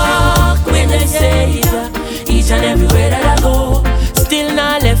a walk with the Savior, each and everywhere that I go. Still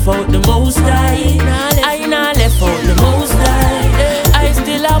not left out the Most High, I not left out the Most High. I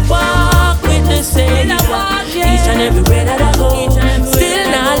still a walk with the Savior, each and everywhere that I go. Still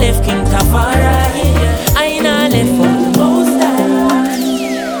not left King Tafari, I not left out the Most High.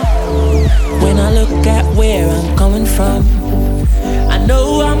 When I look at where I'm coming from, I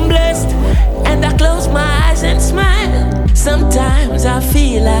know I'm blessed, and I close my eyes and smile. Sometimes I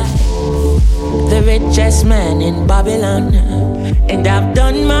feel like the richest man in Babylon, and I've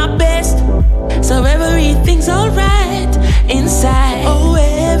done my best, so everything's alright inside. Oh,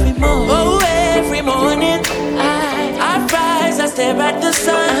 every morning I rise, I stare at the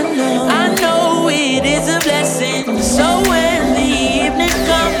sun. I know it is a blessing, so when the evening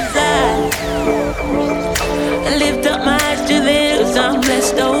comes I lift up my eyes to the hills, I'm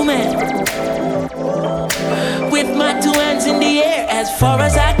blessed, oh man. With my 2 hands in the air, as far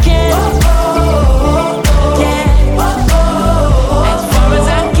as I can. Yeah. As far as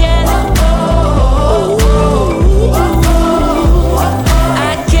I can.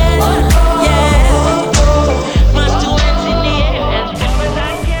 I can, yeah. My 2 hands in the air, as far as I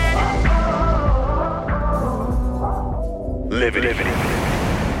can. Live it.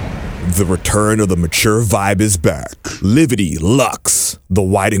 The return of the mature vibe is back. Livity Lux, the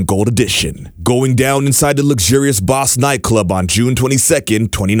white and gold edition. Going down inside the luxurious Boss nightclub on June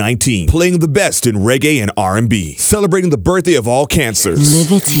 22nd, 2019. Playing the best in reggae and R&B. Celebrating the birthday of all cancers.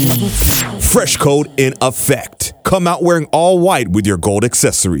 Livity. Fresh code in effect. Come out wearing all white with your gold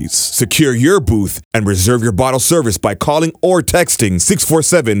accessories. Secure your booth and reserve your bottle service by calling or texting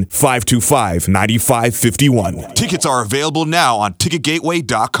 647-525-9551. Tickets are available now on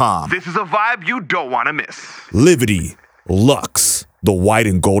ticketgateway.com. This is a vibe you don't want to miss. Livity Lux, the white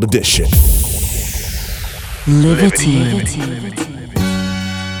and gold edition. Livity.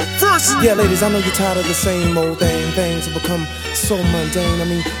 Ross. Yeah, ladies, I know you're tired of the same old thing. Things have become so mundane. I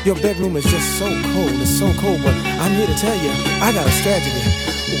mean, your bedroom is just so cold. It's so cold, but I'm here to tell you, I got a strategy.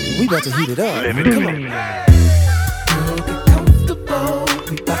 We about to heat it up. Come on. Girl, get comfortable.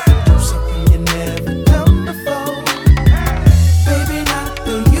 We about to do something you never done before. Baby, not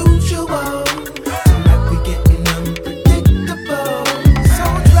the usual. Tonight we getting unpredictable. So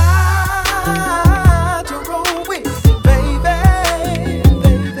try to roll with it, baby.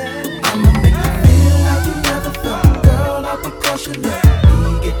 I'ma make you feel like you never felt, girl, all because you let me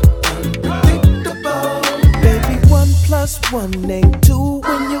get unpredictable. Baby, 1 + 1 ain't 2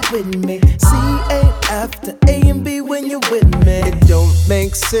 when you're with me. C ain't after A and B when you're with me. It don't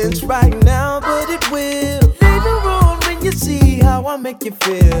make sense right now, but it will later on when you see how I make you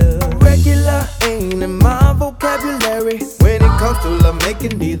feel. Regular ain't in my vocabulary. When it comes to love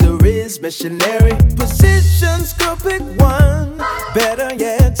making, neither is missionary. Positions, girl, pick one. Better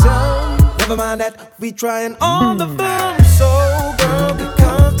yet, some. Never mind that, we trying all the fun. So, girl, get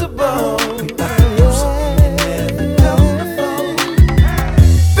comfortable.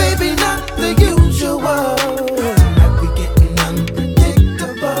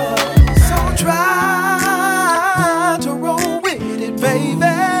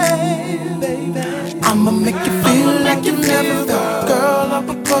 I'ma make you feel like you never felt, girl, all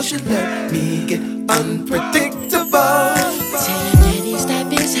because you let me get unpredictable. Tell your daddy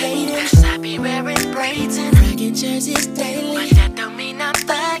stop his hating. I be wearing braids and rocking jerseys daily. But that don't mean I'm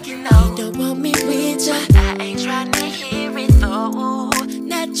thugging, no. You don't want me with ya. I ain't trying to hear it though.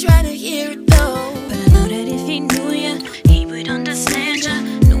 Not trying to hear it though. But I know that if he knew ya, he would understand ya.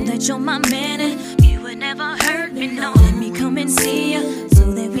 Know that you're my man and you would never hurt me. No, let me come and see ya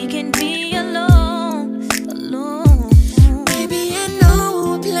so that we can be alone. Baby, I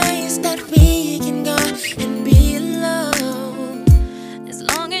know a place that we can go and be alone. As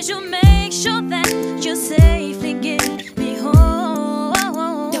long as you make sure that you safely get me home.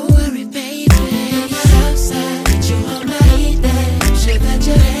 Don't worry, baby. Outside, you on my heat there. Sure that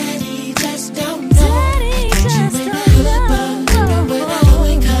you're ready, just don't know. I got you in the hood, but you know where I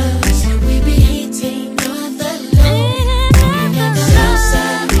always come. So we be eating on the low.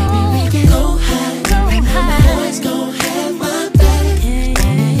 Outside, baby, we can go high. My boys gon' have my back.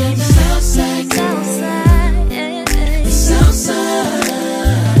 The Southside, the Southside.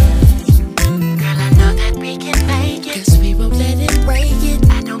 Girl, I know that we can make it, 'cause we won't let it break it.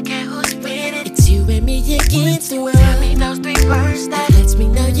 I don't care who's winning, it's you and me against the world. Tell me those 3 words that lets me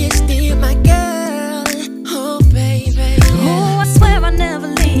know you're still my girl. Oh, baby. Oh, I swear I'll never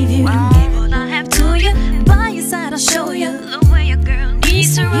leave you. Give all I have to you. By your side, I'll show you the way a girl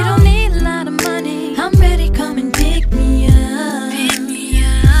needs to. You don't need a lot of money. I'm ready, come and pick me up. Pick me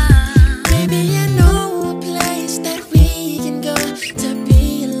up. Baby, I know a place that we can go to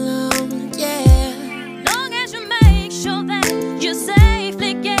be alone, yeah. Long as you make sure that you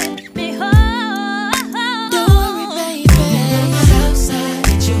safely get me home. Don't worry, baby.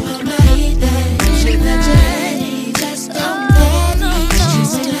 Outside, you on my heat there. Sure that you're ready, just don't daddy.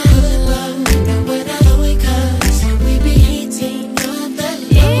 Just a hood, but you know what I always come. So we be eating on the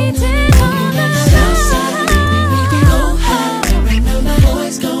low.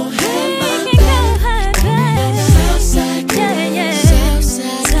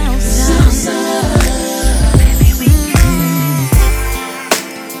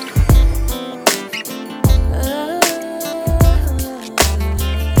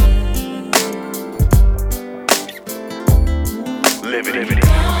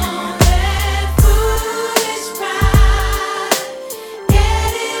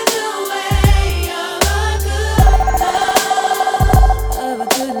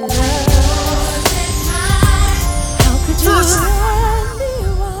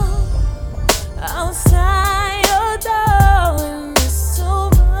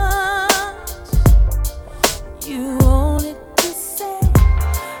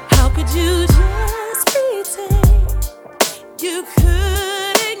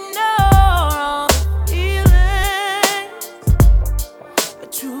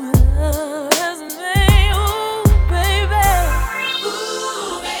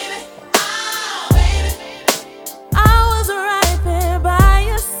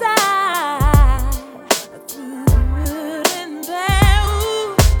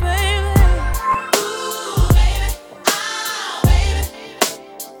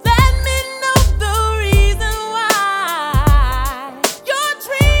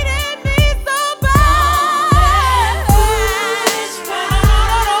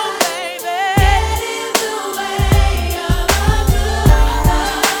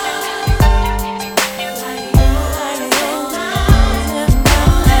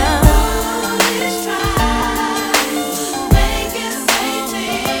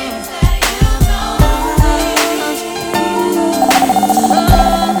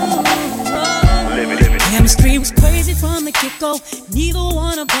 go, neither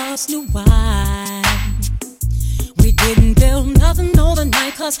one of us knew why. We didn't build nothing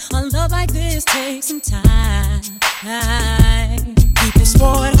overnight, cause a love like this takes some time. People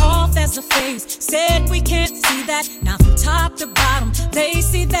swore it off as a phase, said we can't see that. Now from top to bottom, they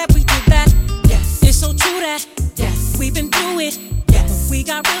see that we did that. Yes, it's so true that, yes, we've been through it. Yes, we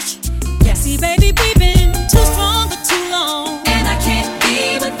got rich. Yes, see baby, we've been too strong for too long. And I can't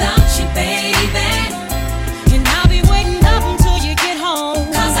be without you, baby. And I'll be waiting up until you get home,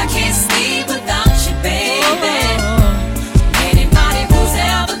 cause I can't sleep without you, baby. Anybody who's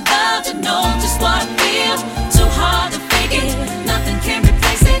ever loved you know just what I feel. Too hard to fake it, nothing can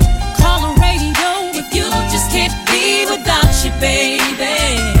replace it. Call the radio if you just can't be without you, baby.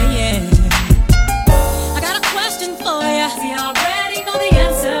 Yeah. I got a question for you. See, I already know the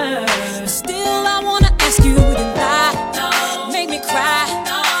answer, but still I wanna ask you to lie. No. Make me cry.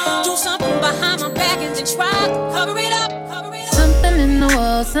 No. Do something behind my back and then try to cover it up. Something in the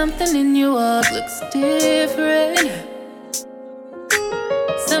wall, something in your walk looks different.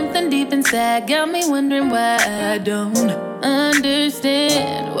 Something deep inside got me wondering why I don't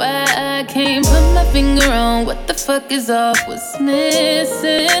understand. Why I can't put my finger on what the fuck is off, what's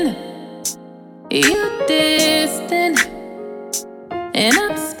missing. You're distant and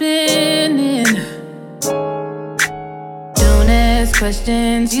I'm spinning. Don't ask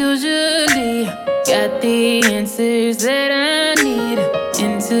questions usually, got the answers that I need.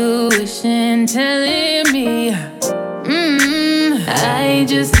 Intuition telling me I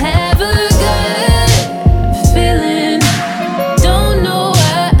just have a gut feeling. Don't know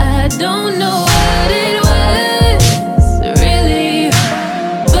why, I don't know what it was really,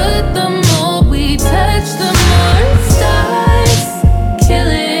 but the more we touch, the more it starts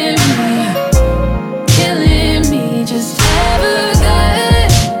killing me. Just have a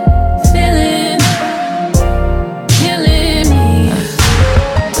gut feeling, killing me.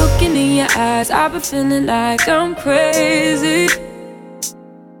 Looking in your eyes, I've been feeling like I'm crazy,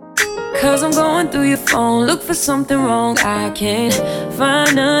 cause I'm going through your phone, look for something wrong, I can't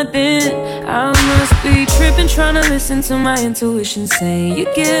find nothing. I must be tripping, trying to listen to my intuition say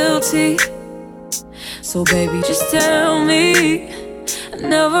you're guilty. So baby, just tell me. I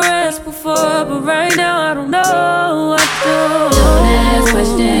never asked before, but right now I don't know what to do. Don't ask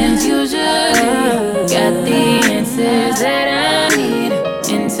questions usually, got the answers that I need.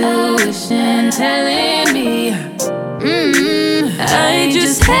 Intuition telling me I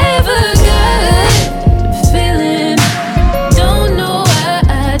just have a gut feeling. Don't know why,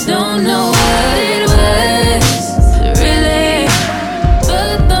 I don't know what it was really,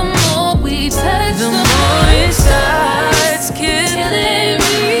 but the more we touch, the more it starts killing me.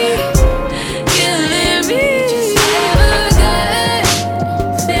 Just have a gut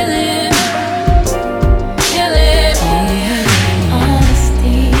feeling, killing me.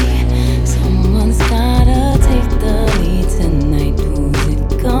 Honesty, someone's gotta take the lead tonight. Who's it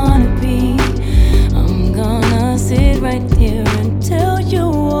gonna be? I'm gonna sit right here and tell you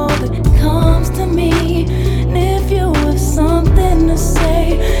all that comes to me. And if you have something to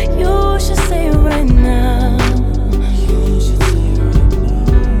say, you should say it right now.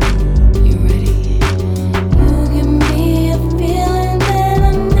 You ready? You give me a feeling that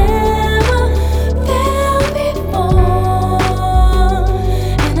I never felt before,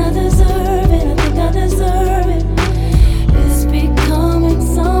 and I deserve it. I think I deserve it. It's becoming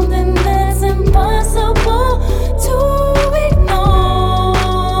something that's impossible to ignore,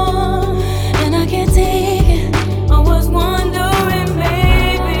 and I can't take it. I was wondering,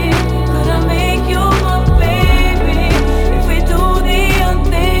 maybe, could I make you my baby? If we do the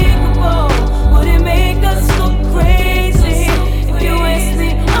unthinkable, would it make us look crazy? If you ask me,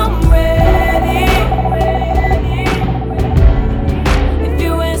 I'm ready. If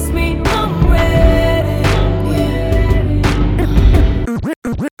you ask me, I'm ready.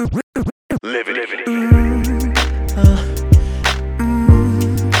 Live it.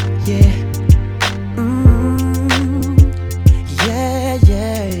 Yeah. Yeah,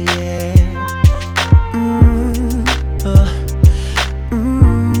 yeah, yeah.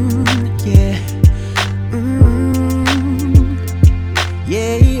 Yeah.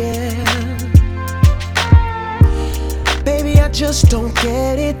 Yeah, yeah. Baby, I just don't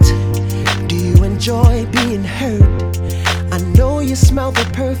get it. Do you enjoy being hurt? I know you smell the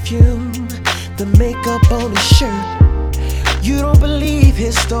perfume, the makeup on his shirt. You don't believe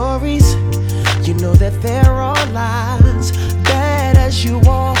his stories. You know that there are lies. Bad as you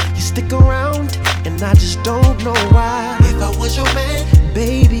are, you stick around, and I just don't know why. If I was your man,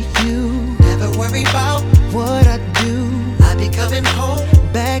 baby, you never worry about what I do. I'd be coming home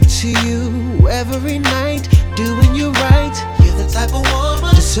back to you every night, doing you right.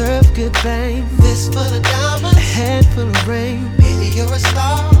 deserve good fame. This for the diamonds, a handful of rain. Baby, you're a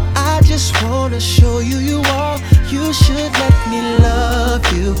star. I just wanna show you you are. You should let me love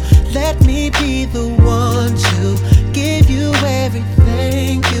you. Let me be the one to give you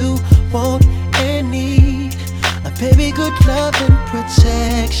everything you want and need. Baby, good love and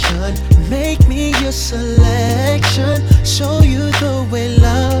protection. Make me your selection. Show you the way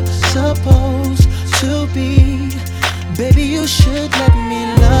love's supposed to be. Baby, you should let me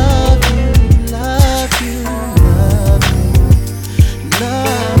love you, love you, love you,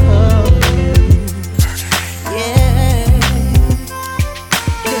 love you. Yeah.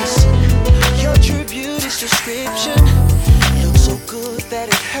 Listen, your true beauty's description looks so good that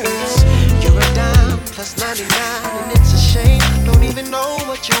it hurts. You're a dime plus 99 and it's a shame. Don't even know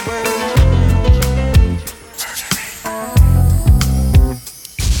what you're worth.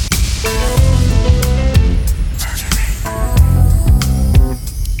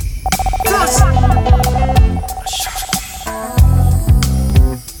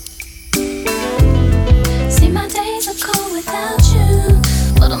 See, my days are cold without you,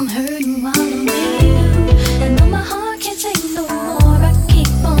 but I'm hurting while I'm with you. And though my heart can't take no more, I keep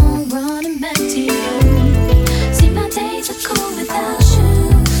on running back to you. See, my days are cold without you,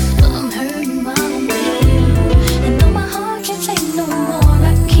 but I'm hurting while I'm with you. And though my heart can't take no more,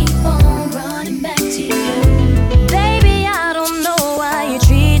 I keep on running back to you. Baby, I don't know why you're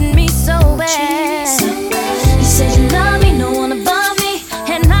treating me so bad. You said you love me, no one above me,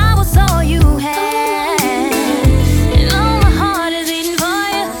 and I was all you had. And all my heart is beating for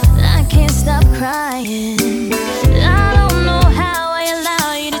you, I can't stop crying. I don't know how I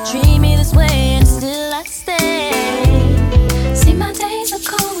allow you to treat me this way, and still I stay. See, my days are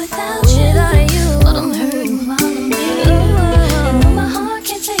cold without you, but I'm hurting while I'm with you. And though my heart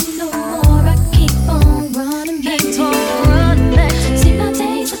can't take no more, I keep on running back to you. See, my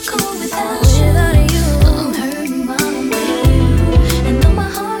days are cold without you, but I'm hurting while I'm with you. And though my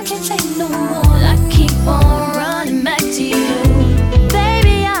heart can't take no more, I keep on running back to you.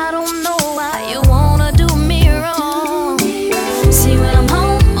 Baby, I don't know why you wanna do me wrong. See, when I'm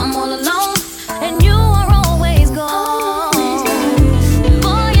home, I'm all alone, and you are always gone.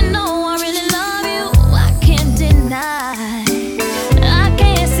 Boy, you know I really love you, I can't deny. I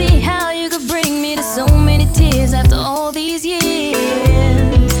can't see how you could bring me to so many tears after all these years.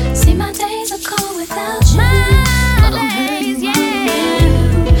 See, my days are cold without you, but I'm hurting while I'm with you.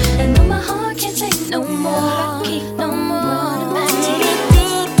 And though my heart can't take no more, I keep on running back to you.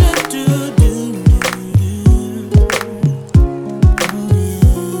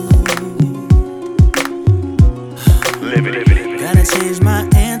 Gotta change my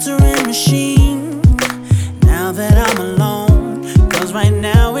answering machine now that I'm alone. Cause right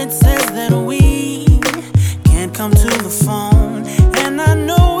now it says that we can't come to the phone. And I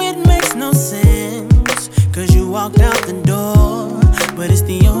know it makes no sense, cause you walked out the door. But it's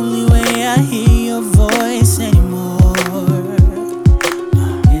the only way I hear your voice anymore.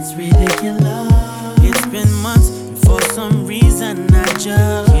 It's ridiculous. It's been months, and for some reason I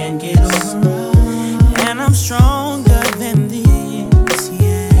just can't get over. And I'm stronger than this,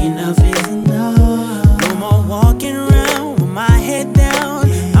 yeah. Enough is enough. No more walking around with my head down.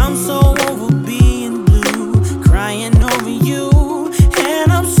 I'm so over being blue, crying over you.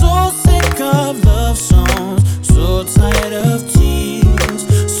 And I'm so sick of love songs, so tired of tears,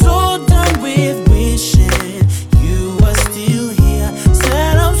 so done with wishing you were still here.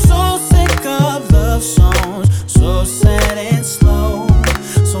 Said I'm so sick of love songs, so sad and slow.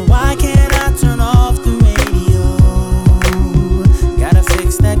 So why can't I turn off the radio? Gotta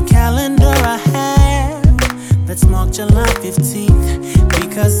fix that calendar I have that's marked July 15th.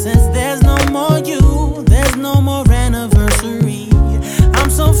 Because since there's no more you, there's no more anniversary. I'm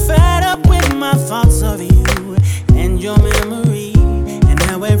so fed up with my thoughts of you and your memory, and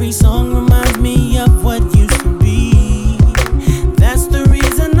how every song reminds me of what used to be. That's the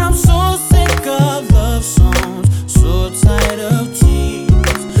reason I'm so sick of love songs, so tired of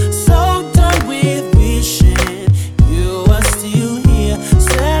tears, so done with wishing you were still here.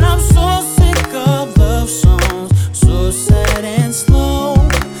 Said I'm so sick of love songs, so sad and slow.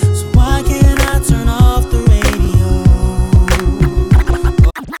 So why can't I turn off the radio?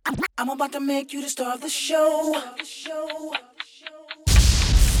 I'm about to make you the star of the show.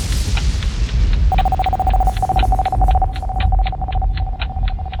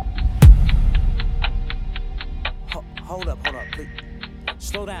 Hold up, please.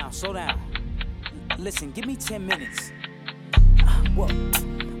 Slow down. Listen, give me 10 minutes. Well,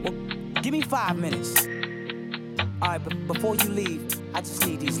 give me 5 minutes. Alright, but before you leave, I just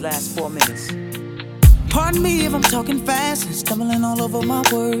need these last 4 minutes. Pardon me if I'm talking fast and stumbling all over my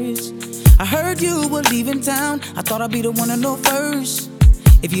words. I heard you were leaving town. I thought I'd be the one to know first.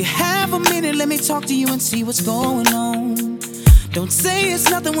 If you have a minute, let me talk to you and see what's going on. Don't say it's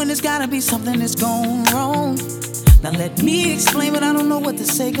nothing when there's gotta be something that's gone wrong. Now let me explain, but I don't know what to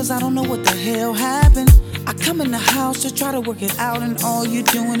say, cause I don't know what the hell happened. I come in the house to try to work it out, and all you're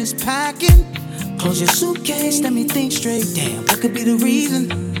doing is packing. Close your suitcase, let me think straight. Damn, what could be the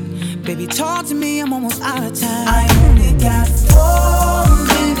reason? Baby, talk to me, I'm almost out of time. I only got 4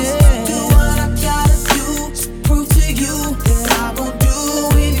 minutes. Do what I gotta do, prove to you that I won't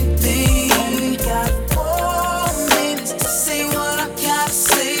do anything. Only got 4 minutes to say what I gotta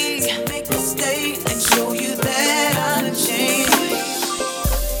say. Make a stay and show you that I done changed.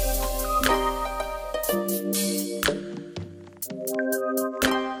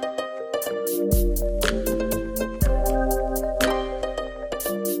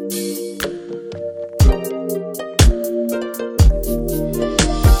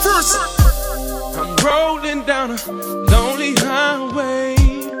 Down a lonely highway,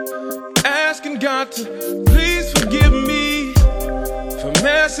 asking God to please forgive me for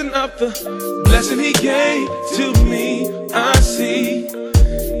messing up the blessing He gave to me. I see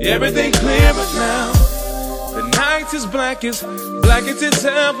everything clearer now. The night's as black as it's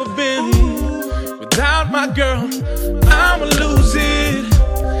ever been. Without my girl, I'ma lose it.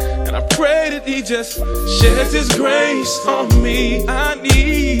 And I pray that He just sheds His grace on me. I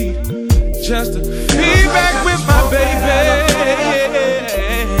need just to be back with my baby.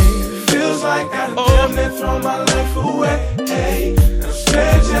 Feels like I damn near throw my life away. I'm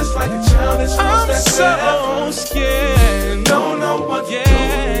scared just like a child that's supposed to I'm so scared. Don't know what to do.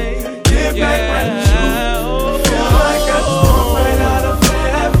 Get back right with you. Feel like I just walked right out of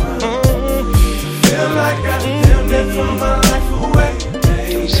forever. Feel like I damn near throw my life away.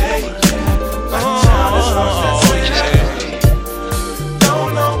 Like a child that's supposed to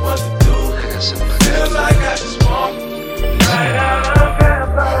like I just walked right out of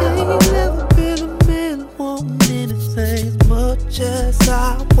heaven. Ain't never been a man who wants anything as much as I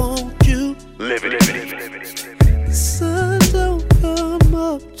want you. Live it. The sun don't come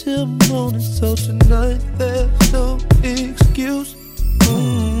up till morning, so tonight there's no excuse.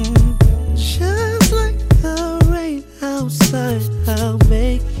 Just like the rain outside, I'll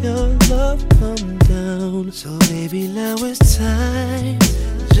make your love come down. So baby, now it's time.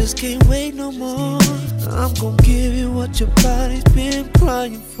 Just can't wait no more. I'm gon' give you what your body's been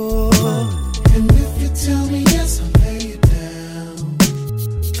crying for. And if you tell me yes, I'll lay it down.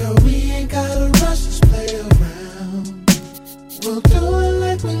 Girl, we ain't gotta rush, just play around. We'll do it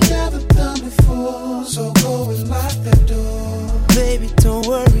like we never done before. So go and lock that door. Baby, don't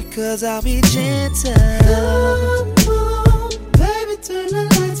worry, cause I'll be gentle. Come on, baby, turn the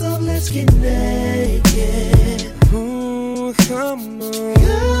lights off, let's get naked. Come on. Come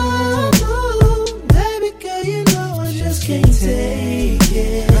on, baby girl, you know I just can't take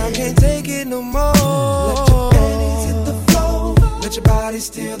it. I can't take it no more. Let your panties hit the floor. Let your body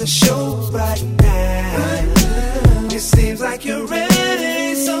steal the show right now. It seems like you're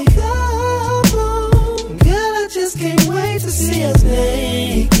ready, so come on. Girl, I just can't wait to see us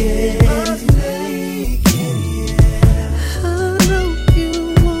naked. I know you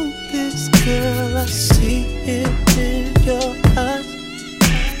want this, girl. I see it in your eyes.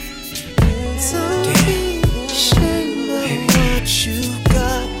 Don't be ashamed of what you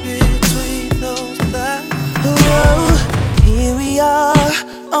got between those thighs. Oh, here we are,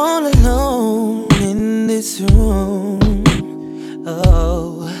 all alone in this room.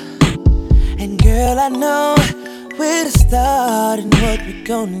 Oh, and girl, I know where to start and what we're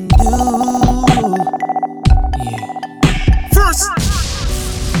gonna do. Yeah. First.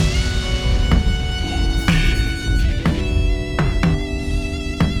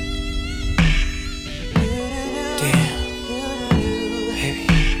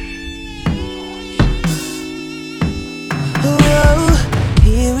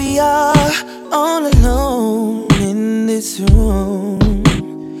 Here we are, all alone in this room.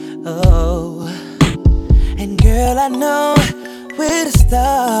 Oh, and girl, I know where to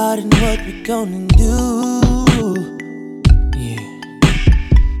start and what we're gonna do. Yeah.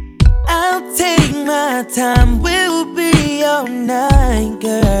 I'll take my time, we'll be all night,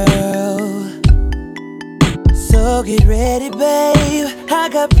 girl. So get ready, babe, I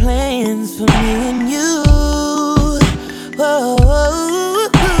got plans for me and you. Whoa.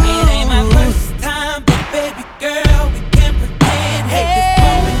 It ain't my first time, but baby girl, we can't pretend. Hey, this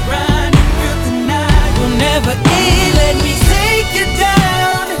moment grind real tonight will never end. Let me take you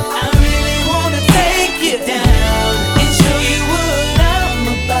down. I really wanna take you down and show you what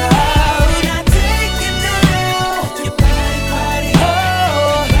I'm about. I take you down.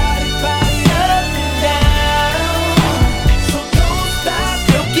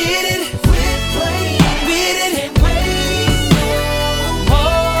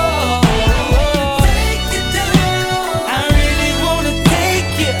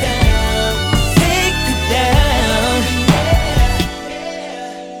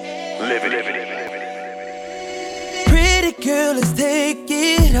 Pretty girl, let's take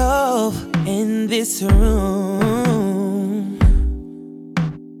it off in this room.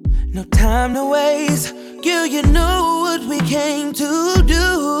 No time to waste, girl, you know what we came to do.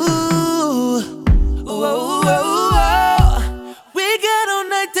 Oh, oh, oh. We got all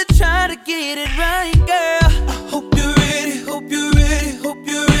night to try to get it right, girl. I hope you're ready, hope you're ready, hope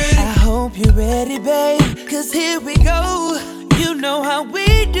you're ready. I hope you're ready, babe, 'cause here we go. You know how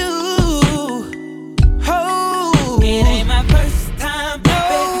we do. Oh, it ain't my first time,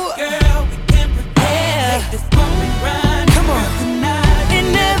 baby girl. We can prepare. Take this moment right. Come on, tonight. It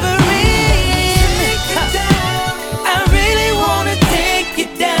never ends. I really wanna take you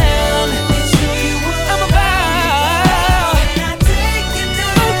down. I'm about.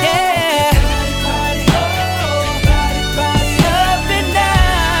 Oh yeah. Up and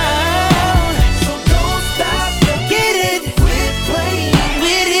down. So don't stop. Get it. Quit playing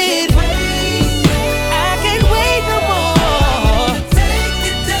with it. I can't wait no more. Take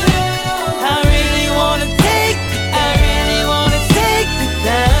it down. I really wanna take it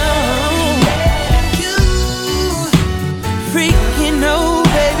down. You freaking know,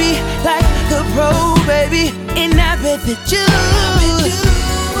 baby, like a pro, baby, and I bet that you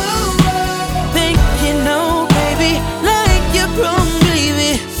think you know, baby, like you're pro,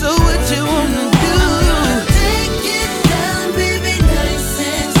 baby. So what you wanna do? Take it down, baby, nice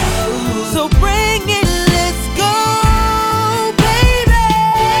and slow. So bring it, let's go, baby.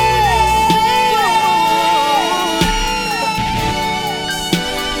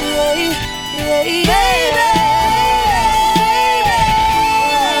 Yeah, yeah, baby.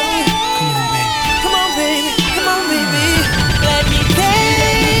 Come on, baby. Come on, baby. Let me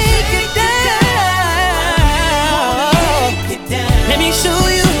take it down. Let me show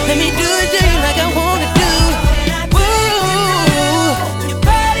you. Let me do it to you like I wanna do. Woo. Your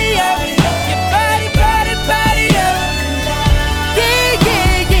body up. Your body up. Yeah,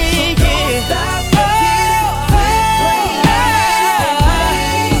 yeah, yeah, yeah.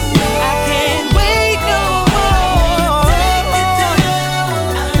 I can't wait no more.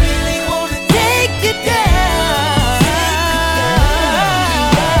 I really wanna take it down.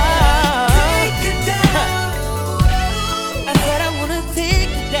 I said I wanna take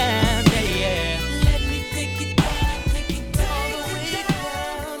it down, yeah, yeah. Let me take it all the way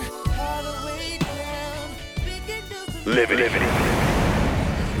down, all the way down. We can do some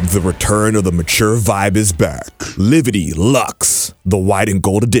The return of the mature vibe is back. Livity Lux, the white and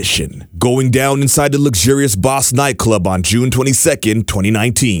gold edition. Going down inside the luxurious Boss nightclub on June 22nd,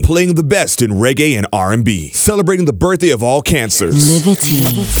 2019. Playing the best in reggae and R&B. Celebrating the birthday of all cancers. Livity.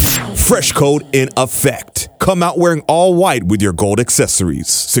 Fresh code in effect. Come out wearing all white with your gold accessories.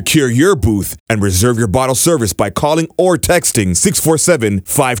 Secure your booth and reserve your bottle service by calling or texting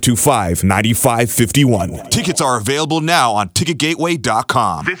 647-525-9551. Tickets are available now on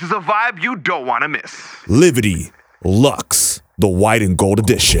ticketgateway.com. This is a vibe you don't want to miss. Livity Lux, the white and gold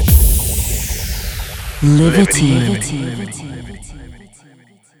edition. Livity.